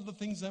hold of the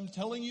things I'm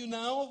telling you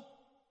now,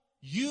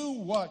 you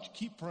watch,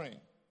 keep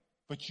praying,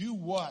 but you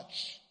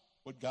watch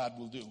what God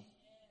will do.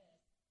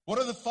 What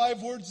are the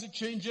 5 words that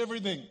change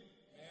everything?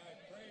 May I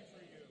pray for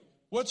you?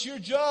 What's your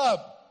job?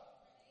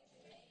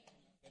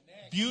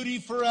 Beauty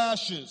for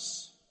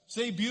ashes.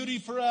 Say beauty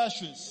for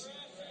ashes.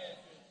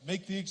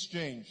 Make the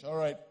exchange. All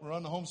right, we're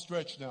on the home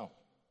stretch now.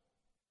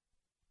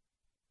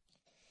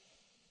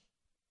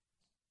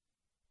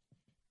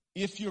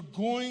 If you're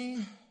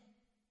going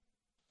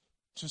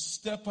to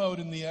step out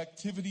in the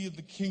activity of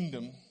the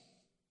kingdom,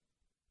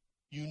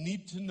 you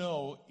need to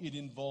know it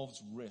involves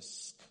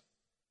risk.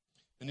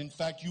 And in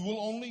fact, you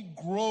will only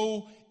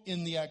grow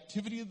in the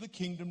activity of the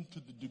kingdom to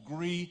the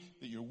degree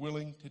that you're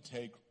willing to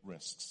take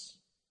risks.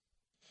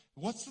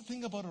 What's the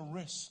thing about a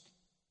risk?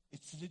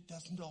 It's that it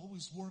doesn't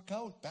always work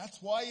out.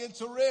 That's why it's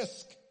a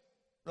risk.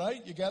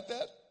 Right? You got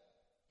that?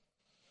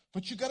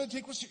 But you got to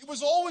take risks. It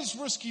was always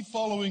risky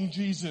following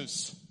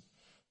Jesus.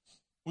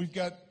 We've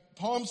got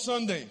Palm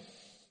Sunday.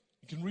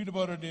 You can read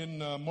about it in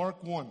Mark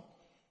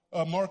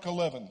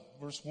 11,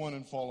 verse 1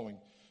 and following.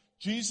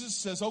 Jesus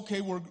says,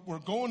 okay, we're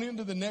going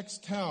into the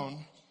next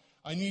town.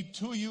 I need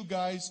 2 of you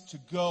guys to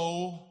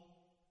go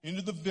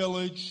into the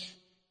village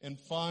and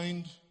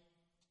find.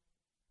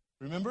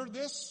 Remember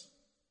this?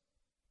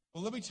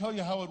 Well, let me tell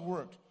you how it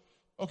worked.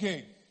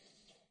 Okay,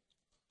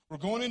 we're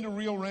going into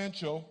Rio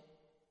Rancho,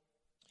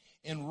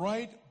 and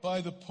right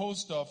by the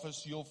post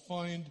office, you'll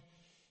find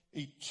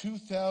a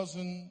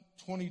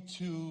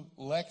 2022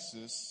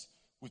 Lexus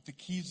with the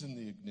keys in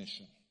the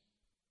ignition.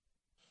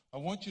 I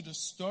want you to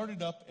start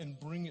it up and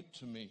bring it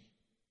to me.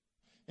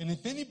 And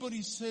if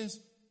anybody says,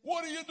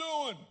 what are you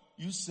doing?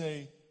 You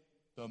say,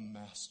 the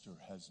master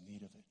has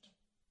need of it.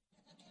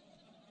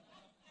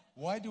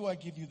 Why do I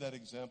give you that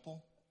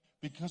example?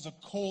 Because a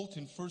colt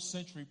in first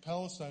century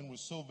Palestine was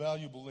so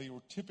valuable, they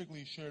were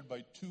typically shared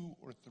by 2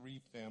 or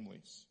 3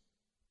 families.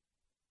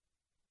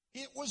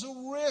 It was a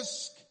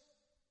risk.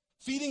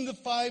 Feeding the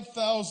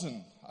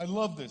 5,000. I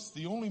love this.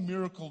 The only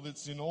miracle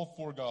that's in all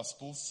 4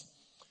 Gospels.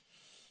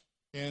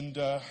 And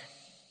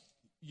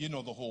you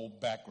know the whole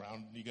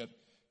background. You got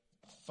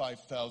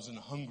 5,000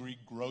 hungry,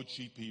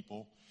 grouchy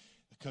people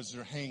because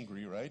they're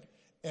hangry, right?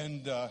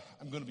 And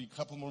I'm going to be a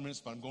couple more minutes,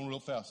 but I'm going real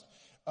fast.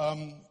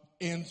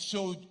 And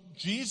so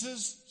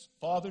Jesus,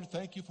 Father,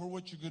 thank you for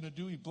what you're going to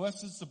do. He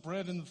blesses the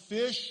bread and the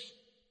fish,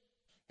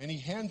 and he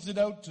hands it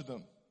out to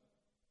them.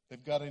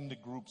 They've got into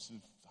groups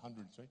of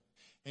hundreds, right?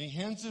 And he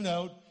hands it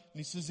out, and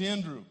he says,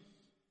 Andrew,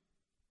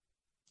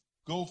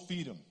 go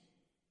feed them.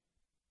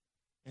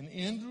 And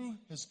Andrew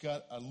has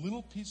got a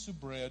little piece of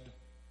bread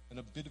and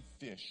a bit of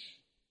fish.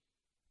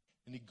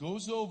 And he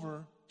goes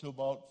over to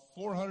about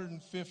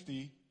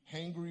 450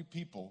 hangry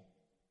people,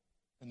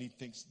 and he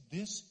thinks,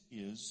 this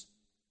is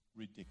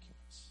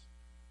ridiculous.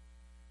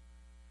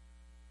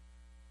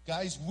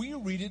 Guys, we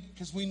read it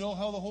because we know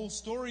how the whole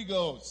story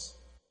goes.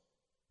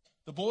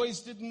 The boys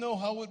didn't know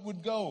how it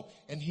would go.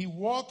 And he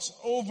walks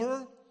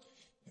over,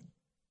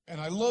 and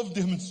I love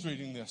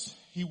demonstrating this.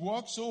 He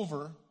walks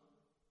over,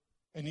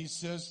 and he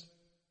says,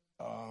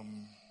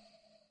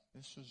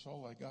 this is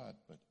all I got,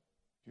 but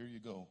here you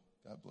go.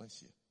 God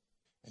bless you.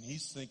 And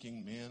he's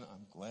thinking, man,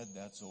 I'm glad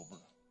that's over.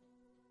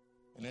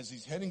 And as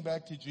he's heading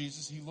back to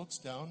Jesus, he looks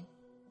down,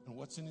 and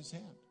what's in his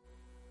hand?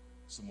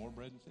 Some more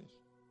bread and fish.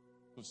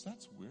 He goes,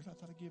 that's weird. I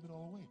thought I gave it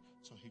all away.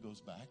 So he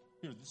goes back.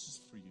 Here, this is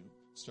for you.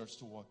 Starts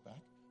to walk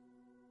back.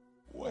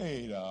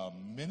 Wait a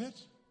minute.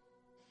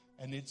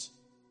 And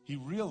he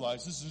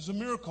realizes there's a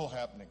miracle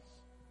happening.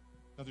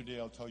 Another day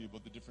I'll tell you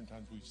about the different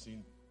times we've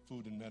seen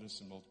food and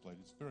medicine multiplied.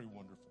 It's very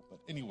wonderful. But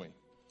anyway,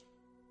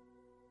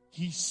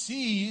 he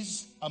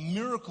sees a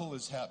miracle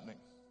is happening.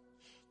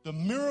 The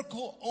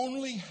miracle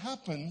only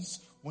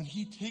happens when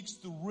he takes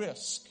the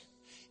risk.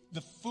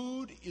 The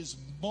food is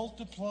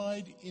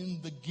multiplied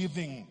in the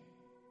giving.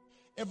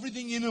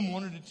 Everything in him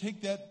wanted to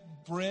take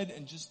that bread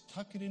and just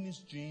tuck it in his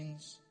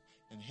jeans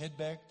and head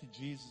back to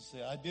Jesus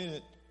and say, I did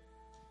it.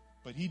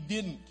 But he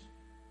didn't.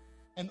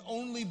 And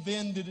only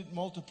then did it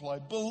multiply.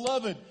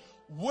 Beloved,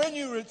 when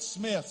you're at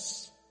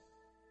Smith's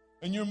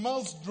and your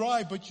mouth's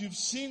dry, but you've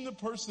seen the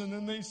person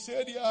and they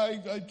said, yeah,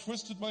 I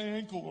twisted my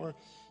ankle, or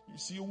you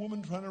see a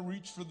woman trying to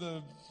reach for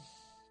the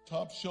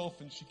top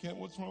shelf and she can't,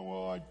 what's wrong?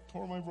 Well, I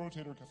tore my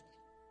rotator cuff.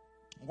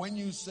 When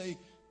you say,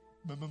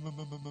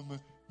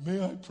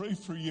 may I pray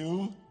for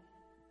you?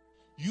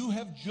 You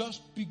have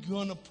just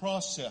begun a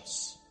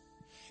process.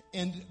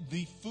 And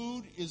the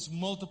food is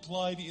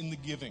multiplied in the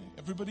giving.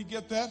 Everybody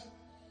get that?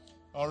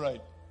 All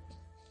right.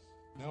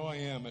 Now I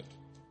am at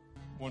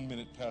 1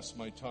 minute past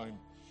my time.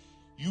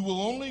 You will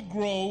only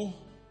grow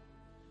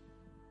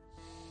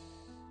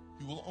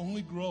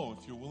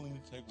if you're willing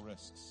to take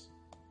risks.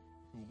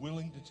 You're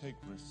willing to take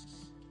risks.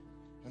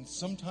 And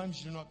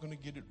sometimes you're not going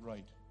to get it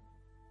right.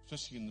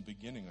 Especially in the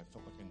beginning, I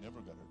felt like I never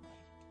got it right.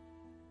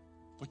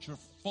 But you're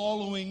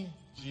following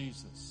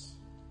Jesus.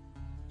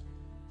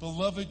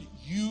 Beloved,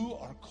 you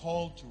are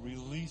called to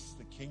release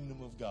the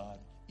kingdom of God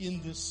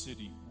in this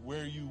city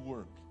where you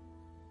work.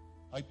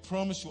 I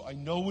promise you, I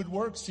know it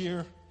works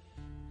here.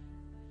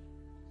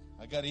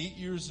 I got 8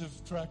 years of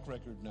track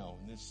record now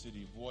in this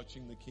city of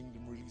watching the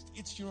kingdom released.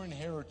 It's your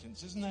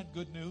inheritance. Isn't that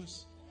good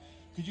news?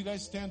 Could you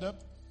guys stand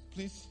up,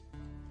 please?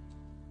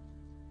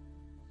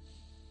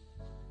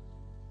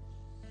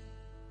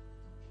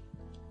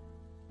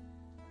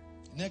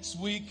 Next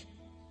week,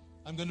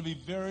 I'm going to be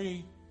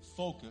very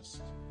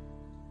focused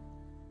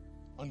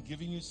on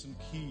giving you some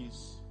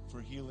keys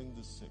for healing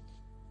the sick.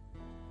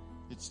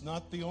 It's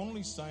not the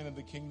only sign of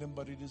the kingdom,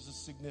 but it is a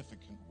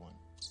significant one.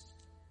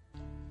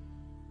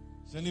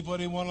 Does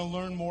anybody want to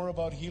learn more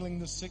about healing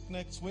the sick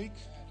next week?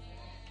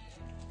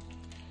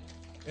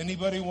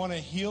 Anybody want to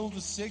heal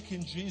the sick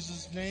in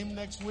Jesus' name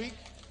next week?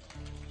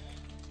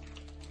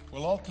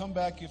 Well, I'll come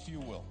back if you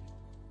will.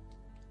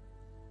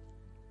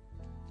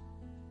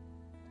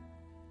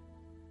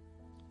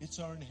 It's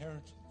our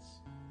inheritance.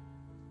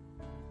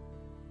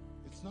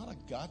 It's not a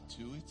got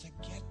to, it's a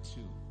get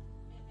to.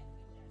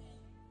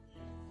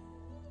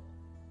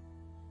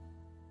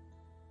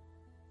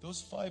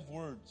 Those 5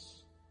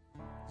 words,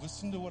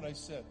 listen to what I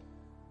said.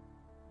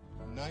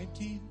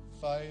 95%,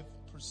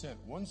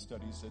 one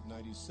study said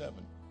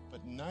 97,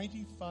 but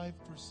 95%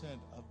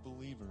 of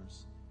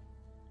believers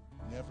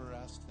never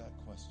ask that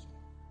question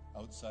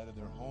outside of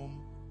their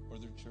home or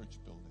their church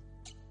building.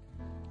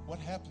 What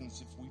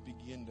happens if we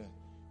begin to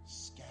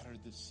scatter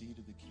the seed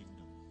of the kingdom?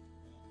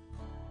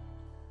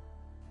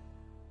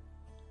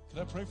 Can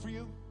I pray for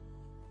you?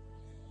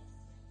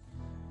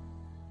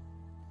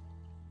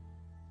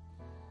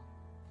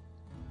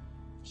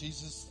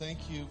 Jesus,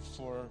 thank you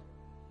for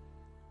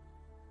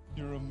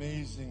your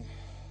amazing,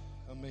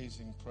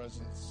 amazing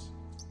presence.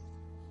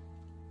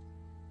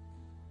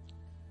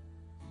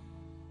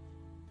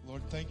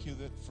 Lord, thank you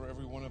that for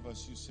every one of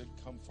us you said,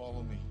 come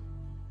follow me.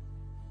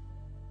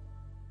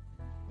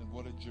 And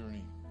what a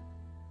journey.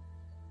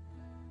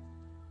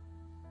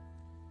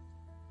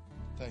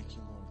 Thank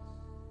you, Lord.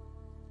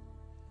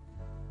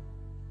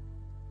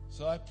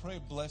 So I pray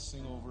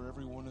blessing over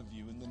every one of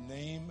you in the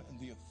name and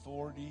the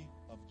authority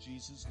of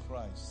Jesus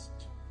Christ.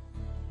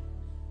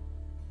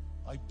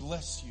 I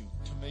bless you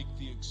to make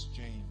the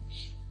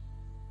exchange.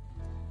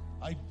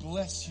 I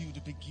bless you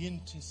to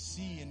begin to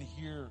see and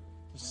hear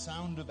the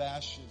sound of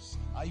ashes.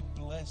 I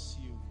bless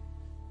you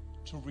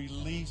to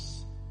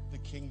release the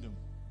kingdom.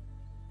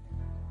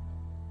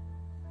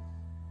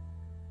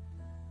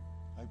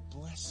 I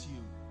bless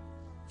you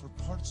for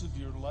parts of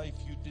your life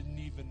you didn't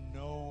even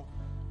know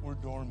were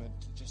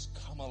dormant to just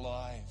come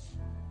alive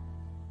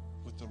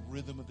with the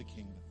rhythm of the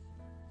kingdom.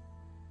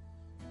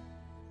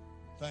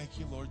 Thank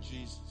you, Lord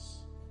Jesus.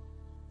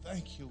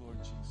 Thank you, Lord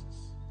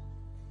Jesus.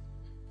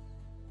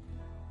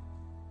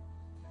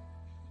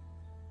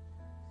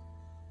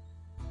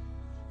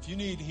 If you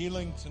need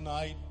healing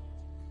tonight,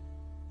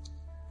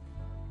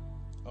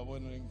 I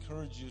want to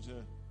encourage you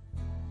to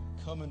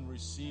come and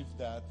receive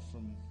that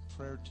from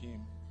prayer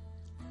team.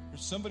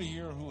 There's somebody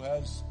here who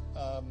has,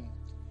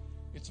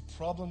 it's a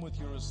problem with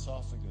your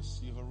esophagus.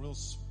 You have a real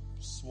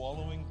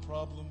swallowing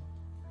problem.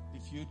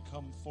 If you'd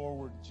come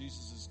forward,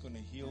 Jesus is going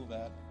to heal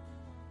that.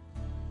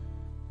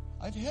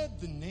 I've had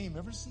the name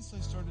ever since I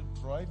started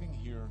driving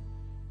here,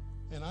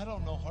 and I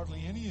don't know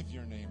hardly any of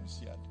your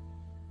names yet.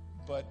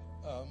 But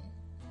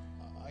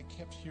I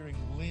kept hearing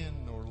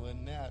Lynn or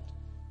Lynette.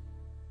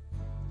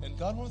 And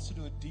God wants to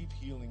do a deep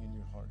healing in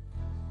your heart.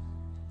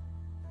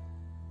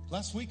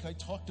 Last week I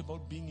talked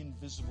about being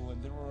invisible,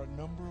 and there were a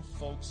number of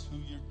folks who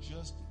you're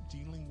just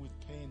dealing with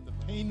pain.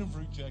 The pain of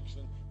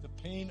rejection, the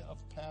pain of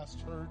past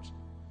hurt.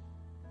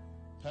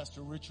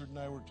 Pastor Richard and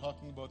I were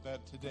talking about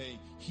that today.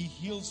 He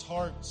heals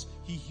hearts.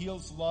 He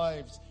heals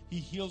lives. He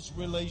heals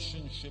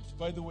relationships.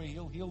 By the way,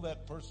 he'll heal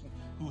that person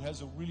who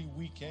has a really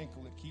weak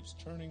ankle that keeps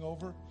turning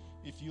over.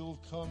 If you'll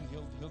come,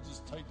 he'll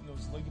just tighten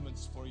those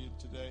ligaments for you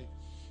today.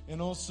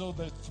 And also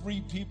the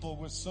 3 people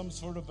with some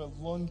sort of a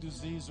lung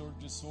disease or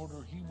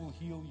disorder, he will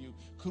heal you.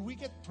 Could we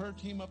get prayer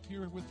team up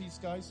here with these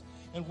guys?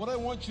 And what I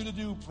want you to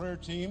do, prayer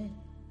team,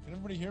 can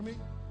everybody hear me?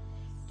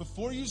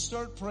 Before you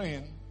start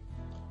praying,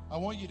 I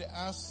want you to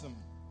ask them,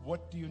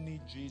 what do you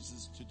need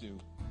Jesus to do?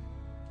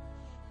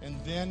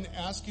 And then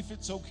ask if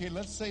it's okay.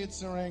 Let's say it's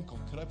their ankle.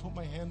 Could I put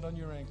my hand on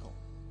your ankle?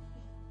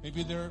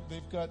 Maybe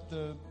they've got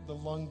the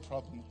lung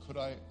problem. Could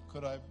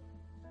I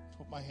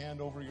put my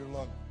hand over your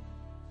lung?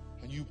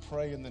 And you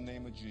pray in the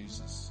name of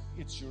Jesus.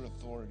 It's your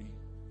authority.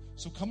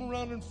 So come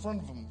around in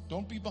front of them.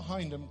 Don't be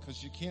behind them,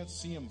 because you can't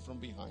see them from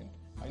behind.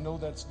 I know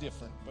that's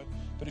different.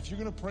 But if you're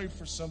going to pray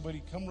for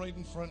somebody, come right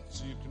in front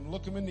so you can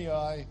look them in the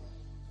eye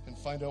and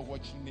find out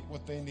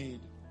what they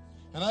need.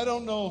 And I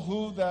don't know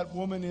who that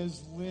woman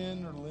is,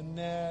 Lynn or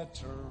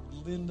Lynette or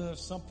Linda or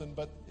something,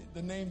 but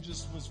the name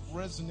just was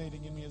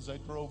resonating in me as I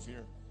drove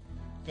here.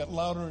 It got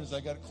louder as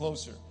I got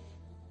closer.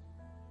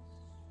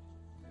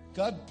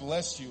 God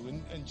bless you.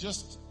 And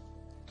just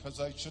because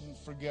I shouldn't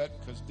forget,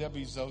 because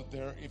Debbie's out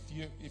there,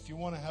 if you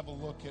want to have a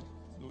look at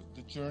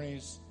the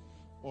journeys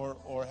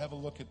or have a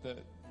look at the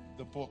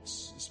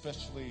books,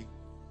 especially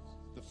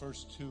the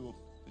first 2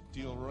 that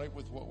deal right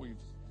with what we've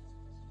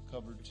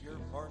covered If today. you're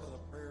part of the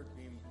prayer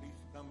team, please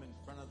come in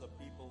front of the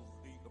people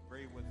so you can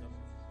pray with them.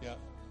 Yeah.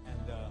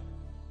 And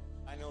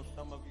I know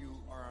some of you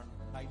are on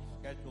tight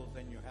schedules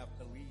and you have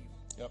to leave.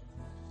 Yep.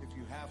 If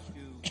you have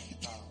to,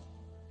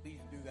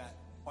 please do that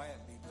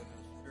quietly, but in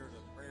a spirit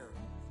of prayer.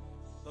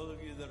 Those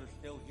of you that are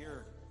still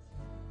here,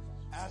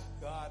 ask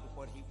God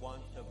what He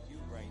wants of you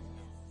right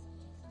now.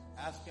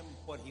 Ask Him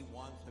what He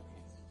wants of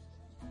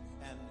you.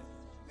 And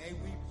may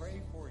we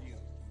pray for you.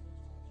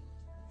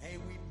 May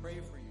we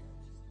pray for you.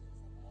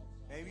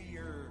 Maybe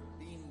you're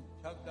being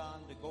tugged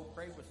on to go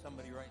pray with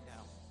somebody right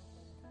now.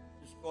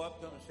 Just go up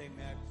to them and say,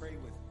 may I pray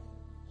with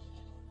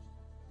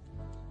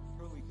you?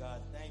 Truly,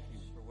 God, thank you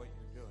for what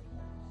you're doing.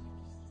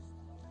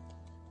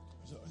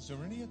 Is there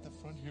any at the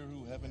front here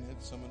who haven't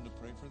had someone to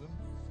pray for them?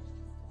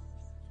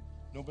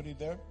 Nobody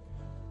there?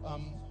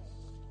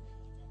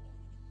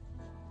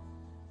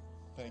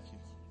 Thank you.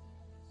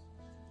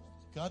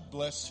 God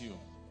bless you.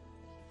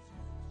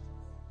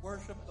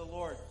 Worship the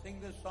Lord. Sing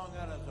this song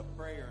out as a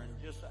prayer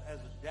and just as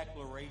a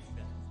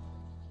declaration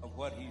of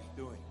what He's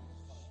doing.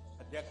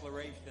 A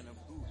declaration of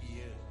who He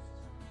is.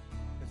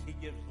 Because He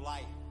gives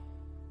life.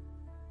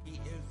 He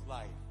is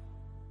life.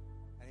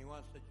 And He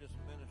wants to just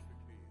minister